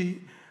అన్నీ చూసి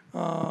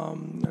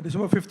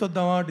December 5th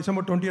వద్దామా,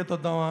 December 20th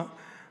వద్దామా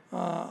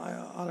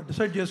అలా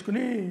డిసైడ్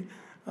చేసుకుని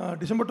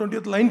December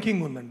 20th లైన్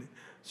కింగ్ ఉందండి.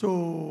 సో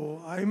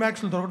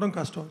ఐమాక్స్లు దొరకడం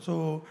కష్టం. సో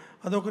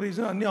అదొక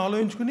రీజన్. అన్నీ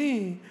ఆలోచించుకుని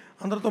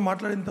అందరితో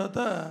మాట్లాడిన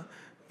తర్వాత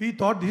we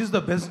thought this is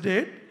the best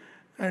date,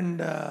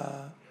 and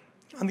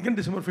అందుకని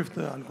December 5th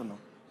అనుకున్నాం.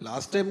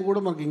 లాస్ట్ టైం కూడా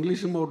మనకి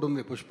ఇంగ్లీష్ సినిమా ఒకటి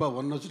ఉంది పుష్ప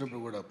 1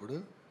 వచ్చినప్పుడు కూడా. అప్పుడు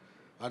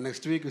ఆ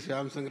నెక్స్ట్ వీక్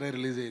శ్యామ్ సంగ్రహ్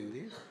రిలీజ్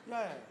అయింది.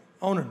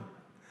 అవునండి,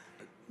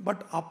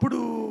 బట్ అప్పుడు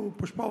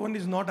Pushpa 1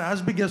 is not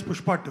as big as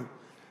Pushpa 2.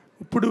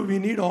 ఇప్పుడు we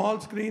need all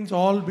screens,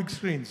 all big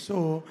screens. So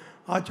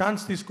ఆ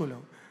ఛాన్స్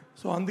తీసుకోలేము.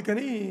 సో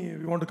అందుకని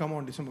we want come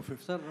on December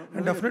 5th.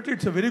 And definitely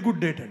it's a very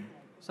good date అండి.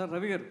 Sir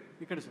Ravi గారు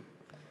ఇక్కడ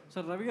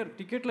సార్ రవి గారు,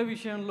 టికెట్ల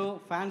విషయంలో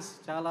ఫ్యాన్స్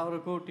చాలా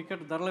వరకు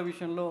టికెట్ ధరల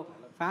విషయంలో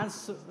ఫ్యాన్స్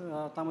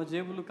తమ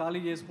జేబులు ఖాళీ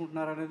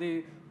చేసుకుంటున్నారు అనేది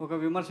ఒక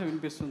విమర్శ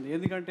వినిపిస్తుంది.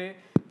 ఎందుకంటే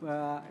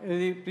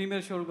ఇది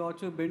ప్రీమియర్ షోలు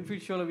కావచ్చు,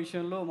 బెనిఫిట్ షోల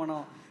విషయంలో మనం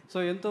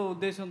ఎంతో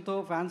ఉద్దేశంతో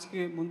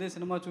ఫ్యాన్స్కి ముందే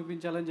సినిమా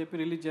చూపించాలని చెప్పి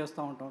రిలీజ్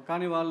చేస్తూ ఉంటాం.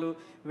 కానీ వాళ్ళు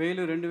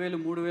 1000, 2000,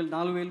 3000,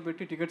 4000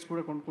 పెట్టి టికెట్స్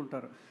కూడా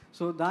కొనుక్కుంటారు.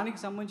 సో దానికి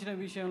సంబంధించిన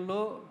విషయంలో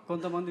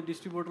కొంతమంది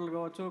డిస్ట్రిబ్యూటర్లు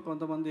కావచ్చు,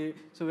 కొంతమంది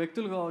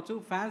వ్యక్తులు కావచ్చు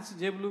ఫ్యాన్స్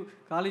జేబులు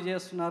ఖాళీ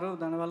చేస్తున్నారు.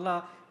 దానివల్ల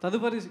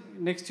తదుపరి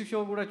నెక్స్ట్ షో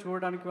కూడా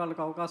చూడడానికి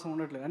వాళ్ళకి అవకాశం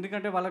ఉండట్లేదు.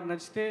 ఎందుకంటే వాళ్ళకి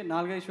నచ్చితే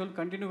 4-5 షోలు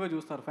కంటిన్యూగా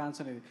చూస్తారు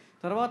ఫ్యాన్స్ అనేది,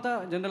 తర్వాత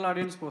జనరల్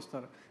ఆడియన్స్కి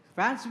వస్తారు.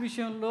 ఫ్యాన్స్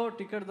విషయంలో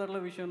టికెట్ ధరల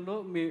విషయంలో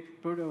మీ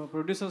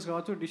ప్రొడ్యూసర్స్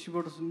కావచ్చు,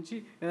 డిస్ట్రిబ్యూటర్స్ నుంచి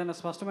ఏదైనా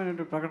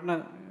స్పష్టమైన ప్రకటన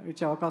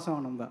ఇచ్చే అవకాశం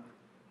ఏమైనా ఉందా?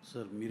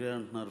 సార్ మీరే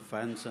అంటున్నారు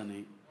ఫ్యాన్స్ అని.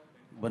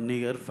 బన్నీ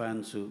గారు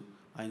ఫ్యాన్స్.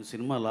 ఆయన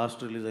సినిమా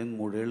లాస్ట్ రిలీజ్ అయింది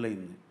 3 ఏళ్ళు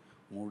అయింది.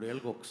 3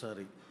 ఏళ్ళకి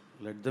ఒకసారి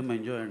లెట్ దెమ్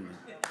ఎంజాయ్ అండి.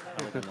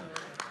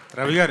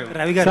 రవి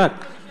గారు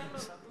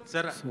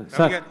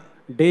సార్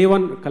డే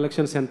 1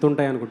 కలెక్షన్స్ ఎంత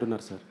ఉంటాయి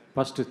అనుకుంటున్నారు sir?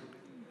 First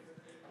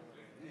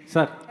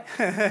sir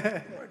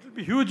it will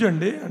be huge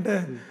అండి. అంటే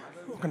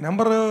ఒక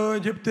నెంబర్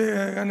చెప్తే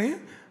కానీ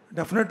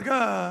డెఫినెట్గా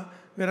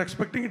we are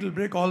expecting it will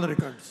break all the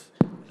records.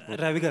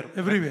 Ravi గారు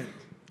ఎవ్రీవేర్.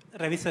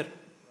 రవి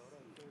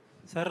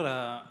సార్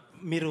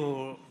మీరు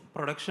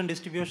ప్రొడక్షన్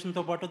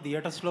డిస్ట్రిబ్యూషన్తో పాటు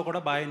థియేటర్స్లో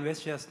కూడా బాగా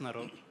ఇన్వెస్ట్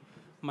చేస్తున్నారు.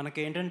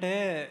 మనకేంటంటే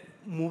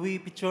మూవీ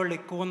పిచ్చోళ్ళు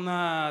ఎక్కువ ఉన్న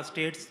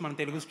స్టేట్స్ మన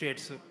తెలుగు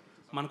స్టేట్స్.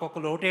 మనకు ఒక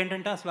లోటు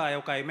ఏంటంటే అసలు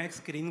ఒక ఐమాక్స్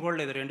స్క్రీన్ కూడా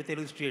లేదు 2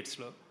 తెలుగు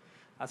స్టేట్స్లో.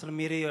 అసలు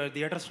మీరు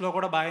థియేటర్స్లో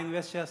కూడా బాగా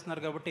ఇన్వెస్ట్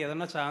చేస్తున్నారు కాబట్టి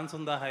ఏదన్నా ఛాన్స్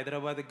ఉందా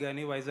హైదరాబాద్కి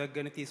కానీ వైజాగ్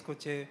కానీ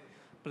తీసుకొచ్చే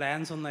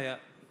ప్లాన్స్ ఉన్నాయా?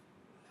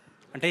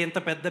 అంటే ఇంత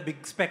పెద్ద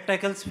బిగ్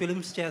స్పెక్టాకల్స్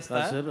ఫిల్మ్స్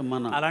చేస్తా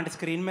అలాంటి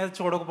స్క్రీన్ మీద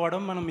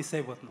చూడకపోవడం మనం మిస్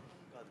అయిపోతున్నాం.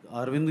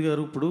 అరవింద్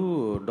గారు ఇప్పుడు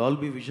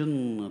డాల్బీ విజన్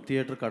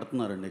థియేటర్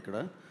కడుతున్నారండి ఇక్కడ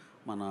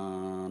మన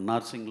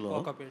నార్సింగ్లో.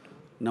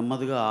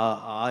 నెమ్మదిగా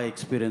ఆ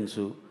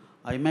ఎక్స్పీరియన్సు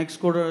ఐమాక్స్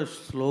కూడా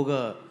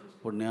స్లోగా.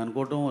 ఇప్పుడు నేను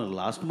అనుకోవటం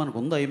లాస్ట్ మనకు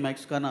ఉంది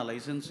ఐమాక్స్, కానీ ఆ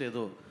లైసెన్స్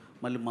ఏదో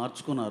మళ్ళీ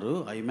మార్చుకున్నారు.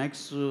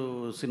 ఐమాక్స్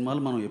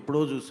సినిమాలు మనం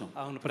ఎప్పుడో చూసాం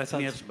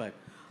 15 years బ్యాక్.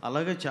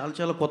 అలాగే చాలా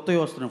చాలా కొత్తవి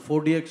వస్తున్నాయి.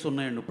 4DX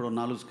ఉన్నాయండి ఇప్పుడు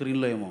 4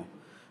 స్క్రీన్లో ఏమో.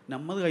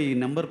 నెమ్మదిగా ఈ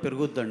నెంబర్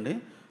పెరుగుద్దండి.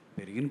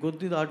 పెరిగిన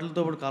కొద్దీ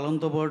వాటితో పాటు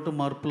కాలంతో పాటు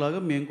మార్పులాగా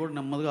మేము కూడా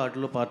నెమ్మదిగా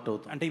వాటిలో పార్ట్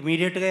అవుతాం. అంటే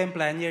ఇమీడియట్గా ఏం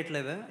ప్లాన్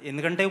చేయట్లేదా?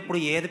 ఎందుకంటే ఇప్పుడు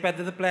ఏది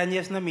పెద్దది ప్లాన్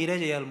చేసినా మీరే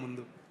చేయాలి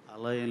ముందు.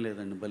 అలా ఏం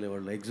లేదండి. భలే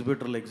వాళ్ళు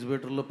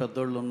ఎగ్జిబిటర్లో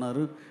పెద్దవాళ్ళు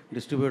ఉన్నారు,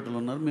 డిస్ట్రిబ్యూటర్లు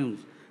ఉన్నారు. మేము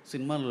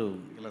సినిమాలు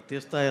ఇలా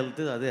తీస్తా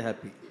వెళ్తే అదే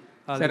హ్యాపీ.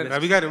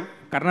 రవి గారు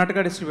కర్ణాటక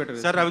డిస్ట్రిబ్యూటర్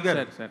సార్. రవి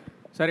గారు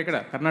సార్ ఇక్కడ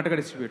కర్ణాటక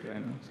డిస్ట్రిబ్యూటర్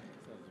ఆయన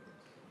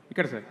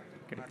ఇక్కడ సార్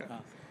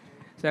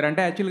సార్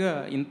అంటే యాక్చువల్గా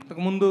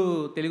ఇంతకుముందు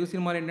తెలుగు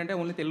సినిమాలు ఏంటంటే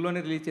ఓన్లీ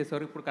తెలుగులోనే రిలీజ్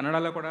చేసేవారు. ఇప్పుడు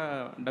కన్నడలో కూడా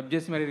డబ్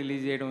చేసి మరి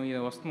రిలీజ్ చేయడం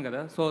ఇది వస్తుంది కదా.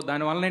 సో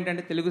దానివల్ల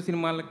ఏంటంటే తెలుగు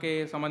సినిమాలకి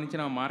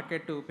సంబంధించిన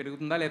మార్కెట్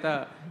పెరుగుతుందా లేదా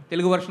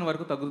తెలుగు వర్షన్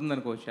వరకు తగ్గుతుంది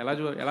అనుకోవచ్చు?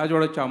 ఎలా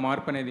చూడవచ్చు ఆ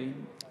మార్పు అనేది?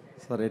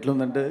 సార్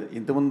ఎట్లుందంటే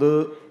ఇంతకుముందు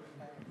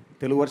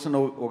తెలుగు వర్షన్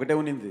ఒకటే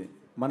ఉన్నింది,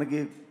 మనకి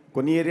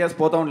కొన్ని ఏరియాస్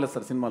పోతూ ఉండలేదు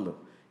సార్ సినిమాలు.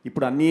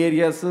 ఇప్పుడు అన్ని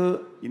ఏరియాస్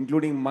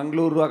ఇంక్లూడింగ్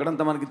మంగళూరు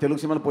అక్కడంతా మనకి తెలుగు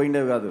సినిమాలు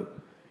పోయిండేవి కాదు.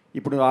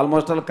 ఇప్పుడు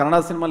ఆల్మోస్ట్ ఆల్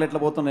కన్నడ సినిమాలు ఎట్లా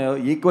పోతున్నాయో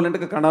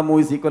ఈక్వలెంట్గా కన్నడ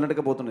మూవీస్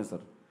ఈక్వలెంట్గా పోతున్నాయి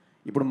సార్.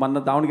 ఇప్పుడు మన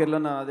దావణగిరిలో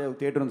అదే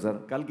థియేటర్ ఉంది సార్,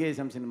 కల్కి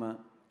వేసాం సినిమా.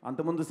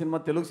 అంతకుముందు సినిమా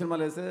తెలుగు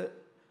సినిమాలు వేస్తే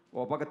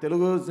ఒక పక్క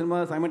తెలుగు సినిమా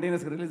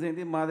సైమల్టేనియస్గా రిలీజ్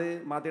అయింది,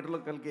 మా థియేటర్లో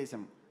కల్కి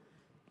వేసాం.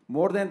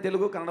 మోర్ దాన్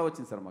తెలుగు కన్నడ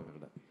వచ్చింది సార్ మాకు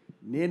అక్కడ.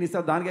 నేను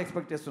ఈసారి దానికి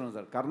ఎక్స్పెక్ట్ చేస్తున్నాను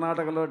సార్.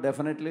 కర్ణాటకలో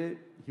డెఫినెట్లీ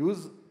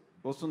హ్యూజ్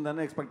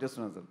వస్తుందని ఎక్స్పెక్ట్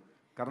చేస్తున్నాను సార్.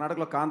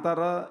 కర్ణాటకలో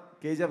Kantara,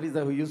 KGF is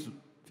the huge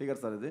figure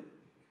sir ఇది.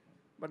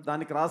 బట్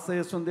దాన్ని క్రాస్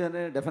చేస్తుంది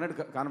అనే డెఫినెట్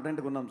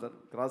కాన్ఫిడెంట్గా ఉన్నాం సార్.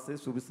 క్రాస్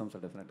చేసి చూపిస్తాం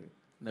సార్ డెఫినెట్గా.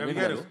 నవీన్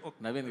గారు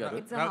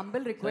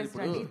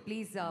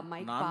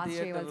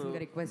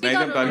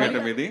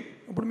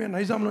ఇప్పుడు మేము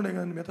నైజాంలోనే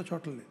కానీ మిగతా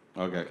చోట్ల.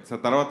 Okay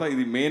sir. తర్వాత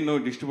ఇది మెయిన్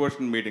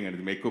డిస్ట్రిబ్యూషన్ మీటింగ్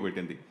అండి, మేము ఎక్కువ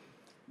పెట్టింది.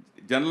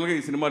 జనరల్గా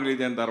ఈ సినిమా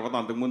రిలీజ్ అయిన తర్వాత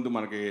అంతకుముందు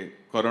మనకి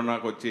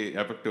కరోనాకు వచ్చి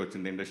ఎఫెక్ట్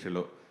వచ్చింది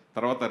ఇండస్ట్రీలో.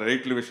 తర్వాత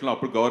రేట్ల విషయంలో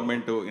అప్పుడు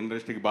గవర్నమెంట్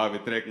ఇండస్ట్రీకి బాగా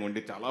వ్యతిరేకంగా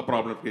ఉండి చాలా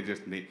ప్రాబ్లమ్ ఫేస్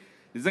చేస్తుంది.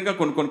 నిజంగా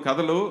కొన్ని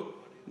కథలు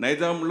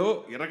నైజాంలో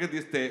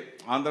తీస్తే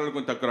ఆంధ్రాలో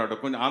కొంచెం తక్కువ రావడం,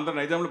 కొంచెం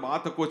నైజాంలో బాగా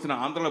తక్కువ వచ్చిన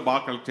ఆంధ్రాలో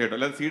బాగా కలెక్ట్ చేయడం,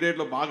 లేదా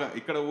సీడేట్లో బాగా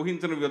ఇక్కడ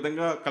ఊహించిన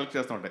విధంగా కలెక్ట్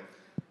చేస్తూ ఉంటాయి.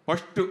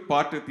 ఫస్ట్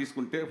పార్ట్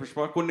తీసుకుంటే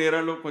పుష్ప కొన్ని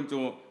ఏరియాలో కొంచెం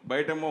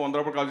బయటేమో 100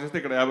 రూపాయలు కలెక్ట్ చేస్తే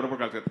ఇక్కడ 50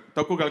 రూపాయలు కలెక్ట్ చేస్తే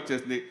తక్కువ కలెక్ట్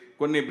చేసింది,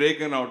 కొన్ని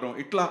బ్రేకింగ్ అవడం,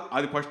 ఇట్లా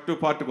అది ఫస్ట్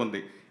పార్ట్కి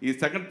ఉంది. ఈ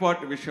సెకండ్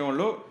పార్ట్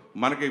విషయంలో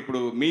మనకి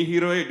ఇప్పుడు మీ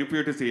హీరోయే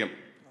డిప్యూటీ సీఎం,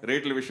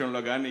 రేట్ల విషయంలో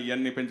కానీ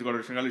ఇవన్నీ పెంచుకోవడం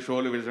విషయం కానీ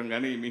షోల విషయం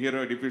కానీ మీ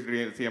హీరో డిప్యూటీ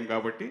సీఎం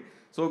కాబట్టి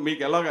సో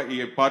మీకు ఎలాగ ఈ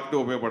పార్ట్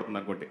ఉపయోగపడుతుంది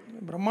అనుకుంటే?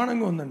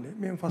 బ్రహ్మాండంగా ఉందండి.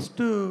 మేము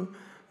ఫస్ట్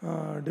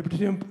డిప్యూటీ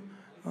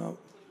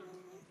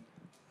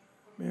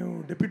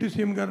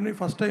సీఎం గారిని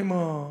ఫస్ట్ టైం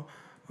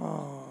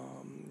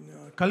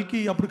కల్కి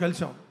అప్పుడు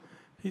కలిసాం.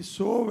 ఈ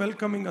సో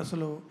వెల్కమింగ్.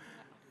 అసలు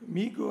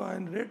మీకు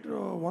ఆయన రేట్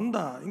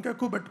 100 ఇంకా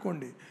ఎక్కువ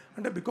పెట్టుకోండి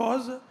అంటే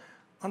బికాజ్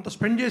అంత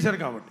స్పెండ్ చేశారు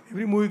కాబట్టి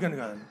ఎవ్రీ మూవీ కానీ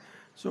కాదండి.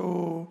 So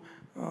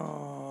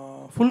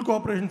full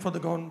cooperation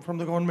from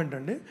the government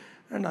అండి.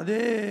 అండ్ అదే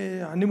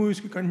అన్ని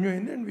మూవీస్కి కంటిన్యూ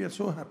అయింది. And we are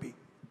so happy.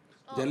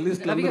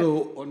 జర్నలిస్టులు అందరూ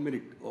 1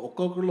 minute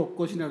ఒక్కొక్కళ్ళు ఒక్క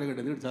క్వశ్చన్ అడగండి,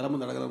 ఎందుకంటే చాలా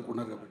మంది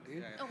అడగాలనుకున్నారు కాబట్టి.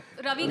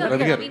 రవి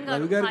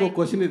గారికి ఒక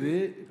క్వశ్చన్ ఇది.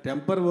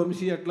 టెంపర్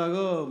వంశీ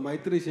అట్లాగో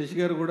మైత్రి శశి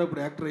గారు కూడా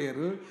ఇప్పుడు యాక్టర్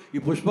అయ్యారు. ఈ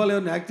పుష్పాలు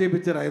ఏమైనా యాక్ట్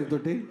చేయించారు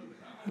ఆయనతోటి?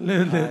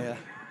 లేదు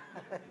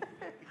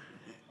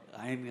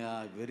ఆయన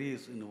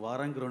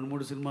వారానికి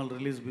 2-3 సినిమాలు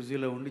రిలీజ్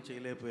బిజీలో ఉండి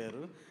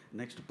చేయలేకపోయారు.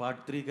 నెక్స్ట్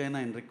పార్ట్ 3 కైనా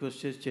ఆయన రిక్వెస్ట్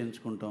చేసి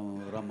చేయించుకుంటాం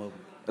రాంబాబు.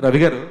 రవి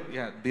గారు,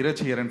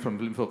 Dheeraj here and from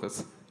film focus.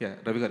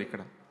 Ravi గారు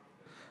ఇక్కడ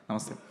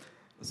నమస్తే.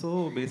 సో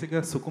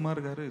బేసిక్గా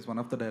సుకుమార్ గారు is one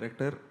of the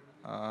director.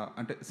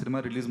 అంటే సినిమా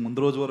రిలీజ్ ముందు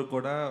రోజు వరకు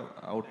కూడా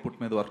అవుట్పుట్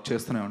మీద వర్క్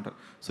చేస్తూనే ఉంటారు.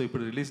 సో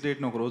ఇప్పుడు రిలీజ్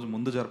డేట్ని ఒక రోజు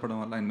ముందు జరపడం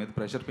వల్ల ఆయన మీద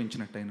ప్రెషర్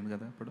పెంచినట్టు అయినది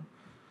కదా ఇప్పుడు?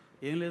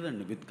 ఏం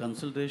లేదండి, విత్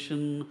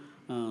కన్సల్టేషన్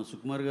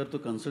సుకుమార్ గారితో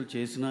కన్సల్ట్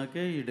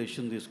చేసినాకే ఈ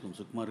డెసిషన్ తీసుకుంది.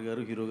 సుకుమార్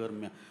గారు, హీరో గారు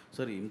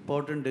సరే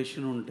ఇంపార్టెంట్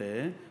డెసిషన్ ఉంటే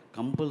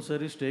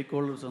కంపల్సరీ స్టేక్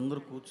హోల్డర్స్ అందరూ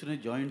కూర్చుని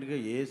జాయింట్గా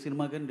ఏ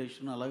సినిమా కానీ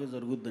డెసిషన్ అలాగే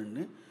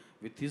జరుగుద్దండి.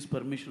 With his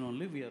permission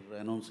only we are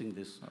announcing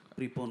this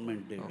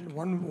preponement day.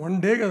 One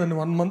day కదండి,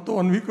 1 month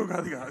 1 week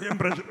కాదు. అదేం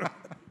ప్రెషర్.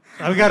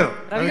 రవి గారు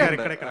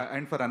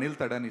and for Anil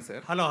Thadani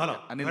sir. Hello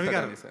Anil Ravi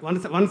గారు, తడాని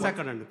సార్. 1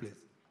 second అండి ప్లీజ్.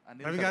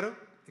 రవి గారు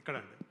ఇక్కడ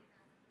అండి.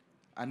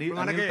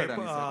 మనకి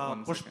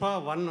పుష్ప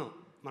 1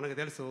 మనకు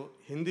తెలుసు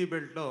హిందీ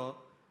బెల్ట్లో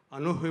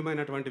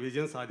అనూహ్యమైనటువంటి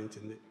విజయం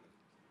సాధించింది.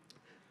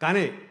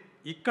 కానీ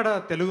ఇక్కడ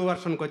తెలుగు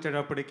వర్షన్కి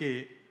వచ్చేటప్పటికి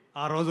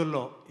ఆ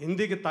రోజుల్లో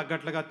హిందీకి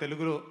తగ్గట్లుగా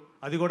తెలుగులో,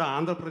 అది కూడా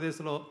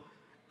ఆంధ్రప్రదేశ్లో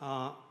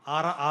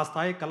ఆ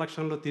స్థాయి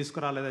కలెక్షన్లు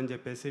తీసుకురాలేదని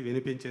చెప్పేసి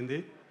వినిపించింది.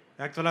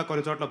 యాక్చువల్గా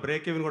కొన్ని చోట్ల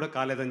బ్రేక్ ఈవెన్ కూడా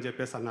కాలేదని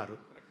చెప్పేసి అన్నారు.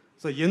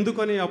 సో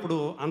ఎందుకని అప్పుడు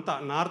అంత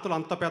నార్త్లో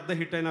అంత పెద్ద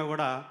హిట్ అయినా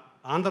కూడా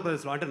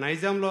ఆంధ్రప్రదేశ్లో అంటే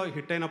నైజాంలో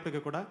హిట్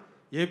అయినప్పటికీ కూడా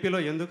ఏపీలో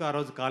ఎందుకు ఆ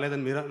రోజు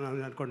కాలేదని మీరు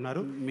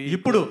అనుకుంటున్నారు?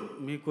 ఇప్పుడు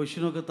మీ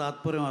క్వశ్చన్ ఒక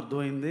తాత్పర్యం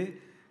అర్థమైంది.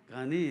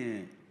 కానీ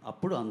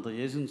అప్పుడు అంత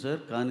చేసింది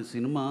సార్. కానీ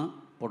సినిమా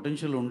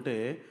పొటెన్షియల్ ఉంటే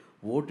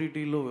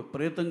ఓటీటీలో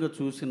విపరీతంగా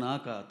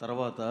చూసినాక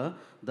తర్వాత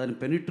దాని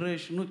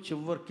పెనిట్రేషను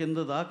చివరి కింద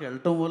దాకా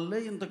వెళ్ళటం వల్లే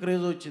ఇంత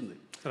క్రేజ్ వచ్చింది.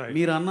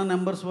 మీరు అన్న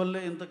నెంబర్స్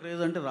వల్లే ఇంత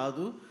క్రేజ్ అంటే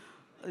రాదు.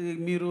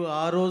 మీరు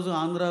ఆ రోజు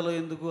ఆంధ్రాలో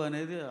ఎందుకు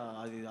అనేది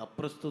అది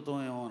అప్రస్తుతం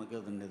ఏమో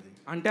అనుకోదండి. అది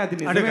అంటే అది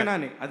నిజమేనా?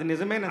 అది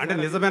నిజమేనా? అంటే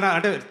నిజమేనా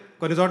అంటే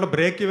కొన్ని చోట్ల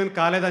బ్రేక్ ఈవెన్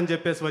కాలేదని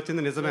చెప్పేసి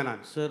వచ్చింది నిజమేనా?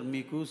 సార్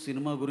మీకు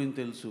సినిమా గురించి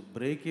తెలుసు,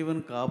 బ్రేక్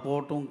ఈవెన్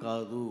కాపోవటం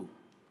కాదు,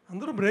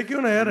 అందరూ బ్రేక్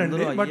ఈవెన్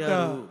అయ్యారండి.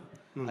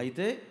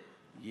 అయితే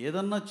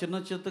ఏదన్నా చిన్న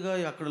చిత్తగా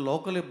అక్కడ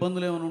లోకల్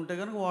ఇబ్బందులు ఏమైనా ఉంటే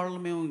కనుక వాళ్ళని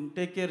మేము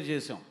టేక్ కేర్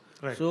చేసాం.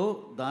 సో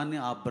దాన్ని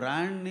ఆ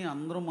బ్రాండ్ని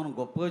అందరం మనం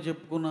గొప్పగా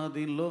చెప్పుకున్న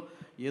దీనిలో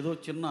ఏదో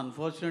చిన్న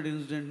అన్ఫార్చునేట్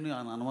ఇన్సిడెంట్ని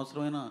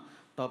అనవసరమైన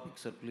topic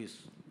sir. Please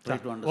try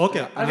to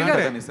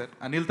understand.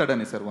 Anil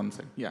Tadani sir, one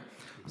second.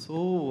 So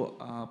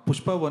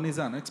Pushpa 1 is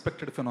an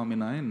unexpected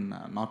phenomena in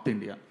North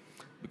India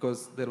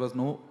because there was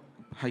no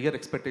higher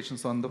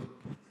expectations on the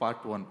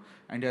part 1,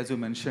 and as you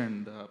mentioned,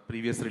 the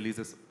previous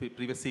releases,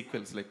 previous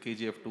sequels like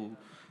KGF 2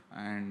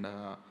 and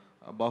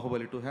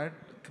Bahubali 2 had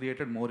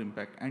created more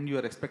impact, and you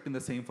are expecting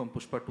the same from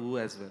Pushpa 2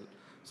 as well.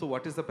 So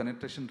what is the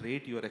penetration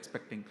rate you are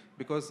expecting?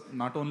 Because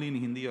not only in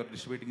Hindi, you are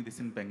distributing this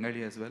in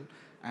Bengali as well.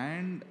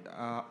 And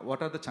what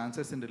are the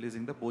chances in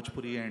releasing the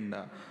Bhojpuri and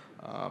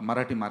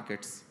Marathi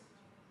markets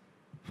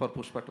for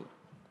Pushpa 2?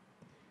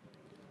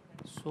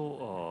 So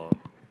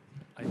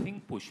I think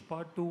Pushpa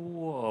 2,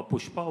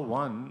 Pushpa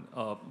 1,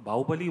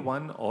 Bahubali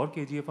 1 or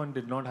KGF 1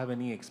 did not have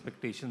any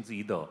expectations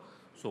either.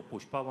 So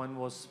Pushpa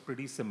 1 was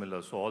pretty similar.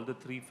 So all the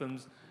 3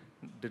 films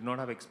did not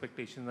have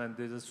expectations, and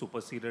they just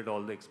superseded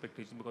all the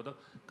expectations because of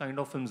the kind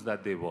of films that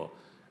they were.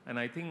 And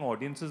I think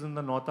audiences in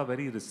the North are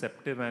very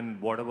receptive, and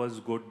whatever is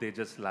good, they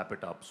just lap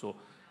it up. So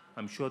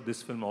I'm sure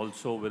this film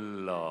also will,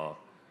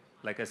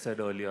 like I said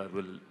earlier,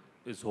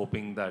 is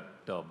hoping that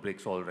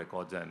breaks all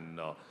records, and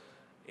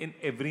in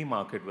every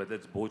market, whether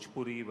it's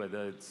Bhojpuri,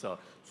 whether it's,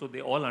 so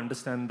they all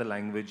understand the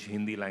language,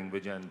 Hindi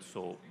language, and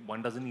so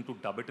one doesn't need to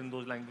dub it in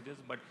those languages,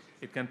 but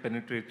it can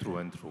penetrate through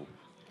and through.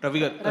 Ravi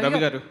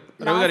గారు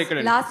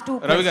ఇక్కడ last 2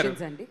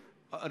 questions అండి.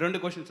 2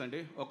 questions అండి.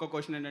 ఒక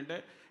question ఏంటంటే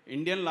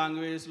Indian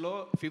లాంగ్వేజ్లో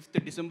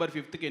December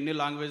 5th ఎన్ని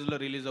లాంగ్వేజ్లో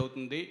release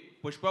అవుతుంది?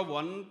 పుష్ప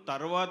 1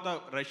 తర్వాత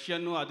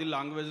రష్యన్ అది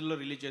లాంగ్వేజ్లో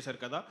రిలీజ్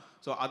చేశారు కదా,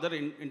 సో అదర్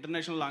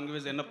ఇంటర్నేషనల్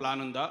లాంగ్వేజ్ ఏమైనా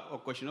ప్లాన్ ఉందా?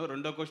 ఒక క్వశ్చన్.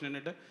 రెండో క్వశ్చన్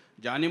ఏంటంటే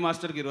జానీ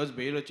మాస్టర్కి ఈరోజు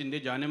బెయిల్ వచ్చింది,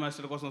 జానీ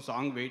మాస్టర్ కోసం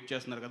సాంగ్ వెయిట్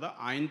చేస్తున్నారు కదా,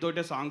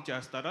 ఆయనతోటే సాంగ్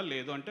చేస్తారా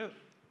లేదు అంటే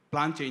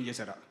ప్లాన్ చేంజ్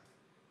చేశారా?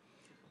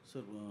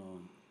 Sir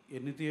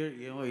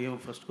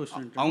first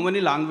question, how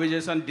many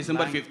languages on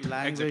December 5th?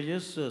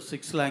 Languages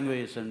 6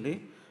 languages అండి.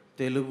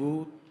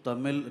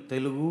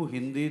 తెలుగు,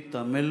 హిందీ,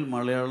 తమిళ్,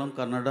 మలయాళం,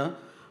 కన్నడ,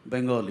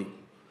 బెంగాలీ.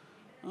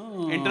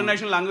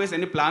 ఇంటర్నేషనల్ లాంగ్వేజ్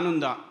ఎన్ని ప్లాన్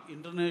ఉందా?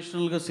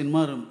 ఇంటర్నేషనల్గా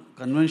సినిమా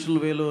కన్వెన్షనల్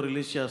వేలో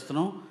రిలీజ్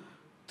చేస్తున్నాం.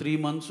 3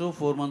 months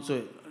 4 months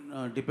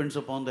depends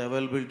upon the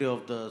availability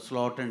of the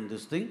slot and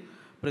this thing.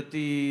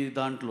 ప్రతి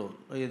దాంట్లో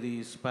ఇది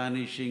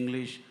Spanish,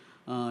 English,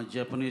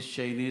 Japanese,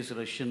 Chinese,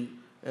 Russian,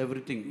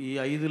 everything ఈ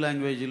 5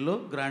 లాంగ్వేజ్ల్లో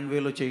grand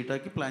వేలో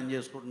చేయటానికి ప్లాన్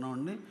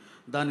చేసుకుంటున్నామండి.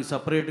 దానికి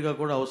సపరేట్గా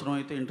కూడా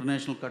అవసరమైతే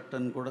ఇంటర్నేషనల్ కట్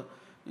అని కూడా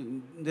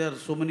they are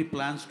so many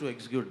plans to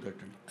execute that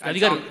అండి.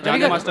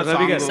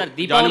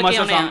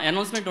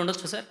 అనౌన్స్మెంట్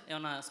ఉండొచ్చు సార్,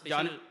 ఏమైనా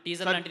స్పెషల్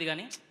టీజర్ లాంటిది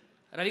కానీ?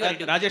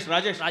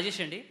 రాజేష్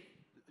అండి.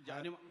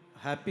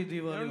 హ్యాపీ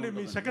దివాళీ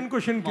మీ సెకండ్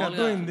క్వశ్చన్కి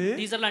అర్థమైంది.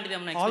 టీజర్ లాంటిది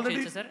ఏమైనా ఎక్స్పెక్ట్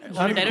ఆల్రెడీ చేయొచ్చా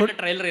సార్ డైరెక్ట్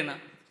ట్రైలర్ అయినా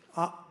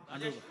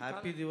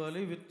హ్యాపీ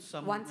దివాళీ విత్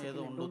సమ్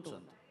ఏదో ఉండొచ్చు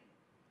అంత.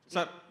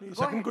 సార్ మీ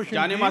second question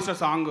Johnny master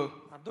song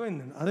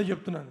అర్థమైందండి, అదే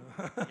చెప్తున్నాను.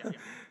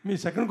 మీ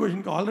సెకండ్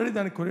క్వశ్చన్కి ఆల్రెడీ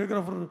దానికి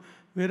కొరియోగ్రాఫర్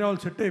వేరే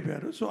వాళ్ళు సెట్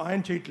అయిపోయారు, సో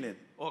ఆయన చేయట్లేదు.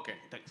 Okay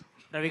thanks.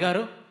 రవి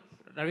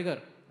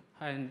గారు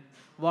and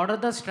what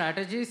are the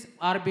strategies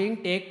are being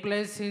take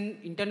place in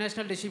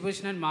international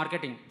distribution and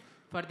marketing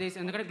for this?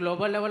 ఎందుకంటే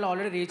గ్లోబల్ లెవెల్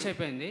ఆల్రెడీ రీచ్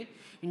అయిపోయింది,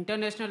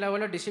 ఇంటర్నేషనల్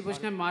లెవెల్లో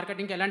డిస్ట్రిబ్యూషన్ అండ్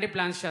మార్కెటింగ్కి ఎలాంటి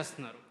ప్లాన్స్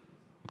చేస్తున్నారు?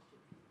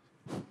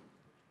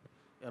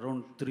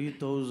 అరౌండ్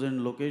 3000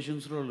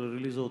 లొకేషన్స్లో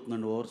రిలీజ్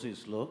అవుతుందండి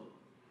ఓవర్సీస్లో.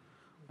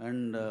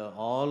 And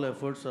all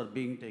efforts are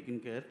being taken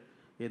care.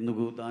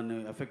 ఎందుకు దాన్ని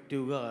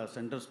ఎఫెక్టివ్గా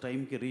centres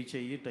టైంకి రీచ్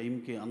అయ్యి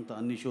టైంకి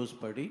అన్ని షోస్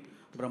పడి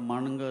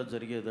బ్రహ్మాండంగా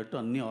జరిగేటట్టు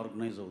అన్నీ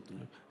ఆర్గనైజ్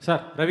అవుతున్నాయి.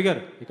 సార్ రవి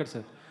గారు ఇక్కడ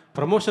సార్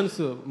ప్రమోషన్స్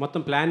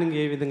మొత్తం ప్లానింగ్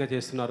ఏ విధంగా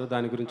చేస్తున్నారు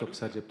దాని గురించి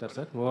ఒకసారి చెప్తారు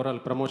సార్? ఓవరాల్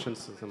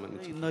ప్రమోషన్స్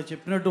సంబంధించి ఇందాక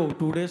చెప్పినట్టు ఒక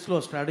 2 డేస్లో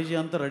స్ట్రాటజీ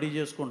అంతా రెడీ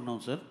చేసుకుంటున్నాం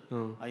సార్.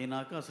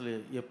 అయినాక అసలు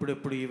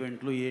ఎప్పుడెప్పుడు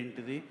ఈవెంట్లు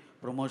ఏంటిది,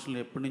 ప్రమోషన్లు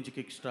ఎప్పటి నుంచి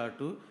కిక్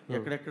స్టార్ట్,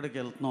 ఎక్కడెక్కడికి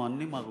వెళ్తున్నాం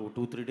అన్నీ మాకు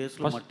 2-3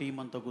 డేస్లో మా టీం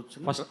అంతా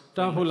కూర్చొని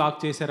ఫస్ట్ హాఫ్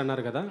లాక్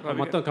చేశారన్నారు కదా,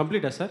 మొత్తం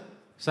కంప్లీటా సార్?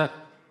 సార్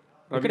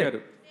రవి గారు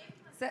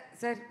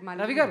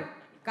రవి గారు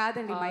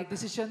కాదండి, my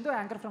decision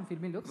anchor from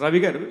filming. Ravi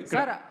గారు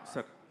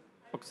సార్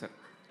ఒకసారి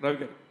రవి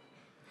గారు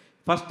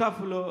ఫస్ట్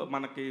హాఫ్లో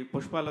మనకి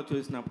పుష్పాలో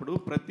చూసినప్పుడు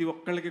ప్రతి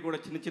ఒక్కళ్ళకి కూడా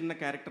చిన్న చిన్న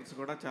క్యారెక్టర్స్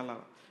కూడా చాలా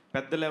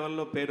పెద్ద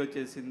లెవెల్లో పేరు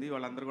వచ్చేసింది,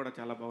 వాళ్ళందరూ కూడా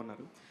చాలా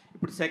బాగున్నారు.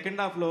 ఇప్పుడు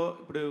సెకండ్ హాఫ్లో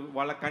ఇప్పుడు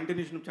వాళ్ళ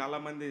కంటిన్యూషన్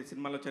చాలామంది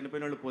సినిమాలో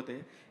చనిపోయిన వాళ్ళు పోతే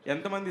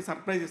ఎంతమంది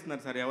సర్ప్రైజ్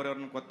ఇస్తున్నారు సార్?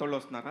 ఎవరెవరైనా కొత్త వాళ్ళు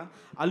వస్తున్నారా?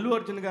 అల్లు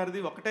అర్జున్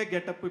గారిది ఒకటే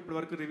గెటప్ ఇప్పటి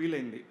వరకు రివీల్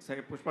అయింది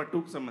పుష్ప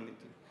 2కి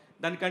సంబంధించి.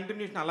 దాని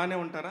కంటిన్యూషన్ అలానే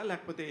ఉంటారా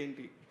లేకపోతే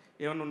ఏంటి,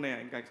 ఏమైనా ఉన్నాయా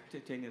ఇంకా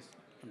చేంజెస్?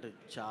 అంటే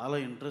చాలా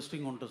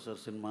ఇంట్రెస్టింగ్ ఉంటుంది సార్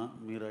సినిమా.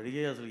 మీరు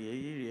అడిగే అసలు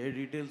ఏ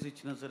డీటెయిల్స్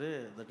ఇచ్చినా సరే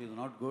that is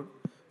not good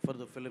for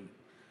the film.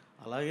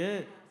 అలాగే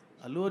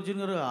అల్లు అర్జున్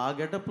గారు ఆ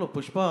గెటప్లో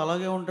పుష్ప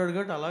అలాగే ఉంటాడు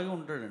కాబట్టి అలాగే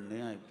ఉంటాడండి.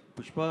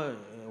 పుష్ప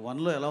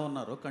 1లో ఎలా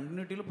ఉన్నారో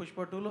కంటిన్యూటీలో పుష్ప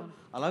 2లో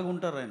అలాగే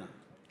ఉంటారు ఆయన.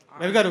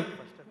 రవి గారు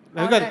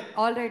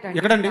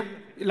ఎక్కడండి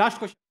లాస్ట్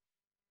క్వశ్చన్?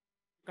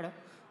 ఇక్కడ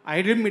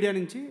ఐడ్రీమ్ మీడియా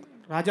నుంచి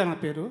రాజా నా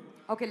పేరు.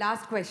 Okay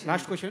last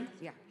question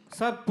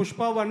sir Pushpa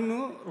 1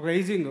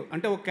 rising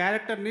అంటే ఒక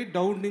క్యారెక్టర్ని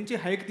డౌన్ నుంచి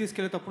హైకి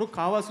తీసుకెళ్ళేటప్పుడు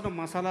కావాల్సిన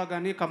మసాలా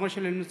కానీ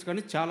కమర్షియల్ ఎలిమెంట్స్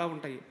కానీ చాలా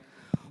ఉంటాయి.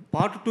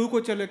 పార్ట్ 2కి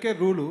వచ్చేలోకే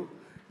రూలు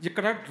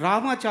ఇక్కడ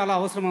డ్రామా చాలా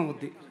అవసరం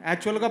అవుద్ది.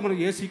 యాక్చువల్గా మనం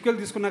ఏ సీక్వెల్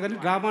తీసుకున్నా కానీ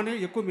డ్రామానే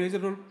ఎక్కువ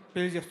మేజర్ రోల్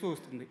ప్లే చేస్తూ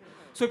వస్తుంది.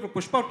 సో ఇప్పుడు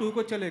పుష్ప 2కి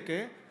వచ్చేలోకే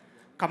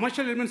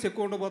కమర్షియల్ ఎలిమెంట్స్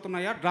ఎక్కువ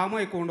ఉండబోతున్నాయా, డ్రామా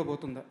ఎక్కువ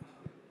ఉండబోతుందా?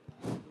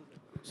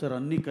 సార్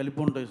అన్నీ కలిపి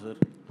ఉంటాయి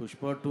సార్.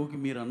 పుష్ప 2కి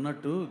మీరు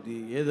అన్నట్టు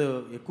ఏదో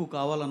ఎక్కువ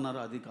కావాలన్నారు,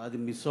 అది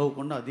మిస్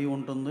అవ్వకుండా అది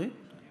ఉంటుంది.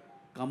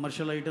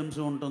 కమర్షియల్ ఐటమ్స్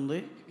ఉంటుంది,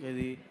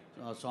 ఇది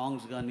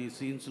సాంగ్స్ కానీ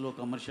సీన్స్లో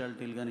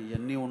కమర్షియాలిటీలు కానీ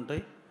ఇవన్నీ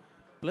ఉంటాయి,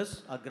 ప్లస్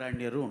ఆ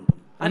గ్రాండియర్ ఉంటుంది.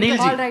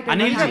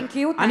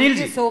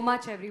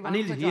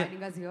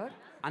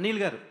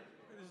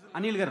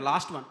 Anil garu,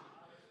 last one.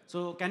 So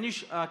can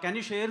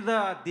you share the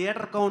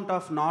theatre count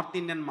of North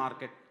Indian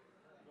market?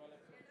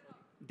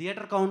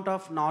 Theatre count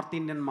of North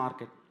Indian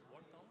market.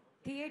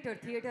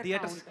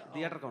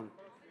 Theatre count.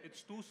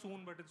 It's too soon,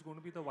 but it's going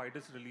to be the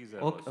widest release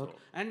ever. Okay.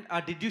 And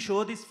did you show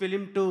this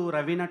film to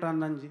Ravina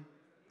Tandon ji?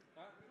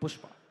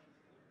 Pushpa.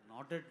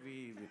 Not at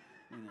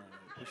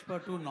Pushpa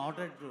 2, not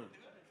at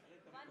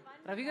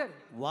Ravi garu.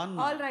 1.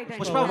 All right,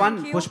 Pushpa 1.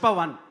 Pushpa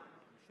 1.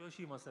 Sure,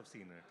 she must have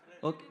seen it.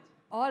 Okay.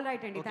 All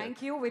right, Andy. Thank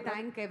you. We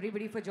thank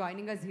everybody for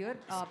joining us here.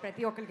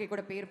 ప్రతి ఒక్కరికి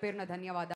కూడా పేరు పేరున ధన్యవాదాలు.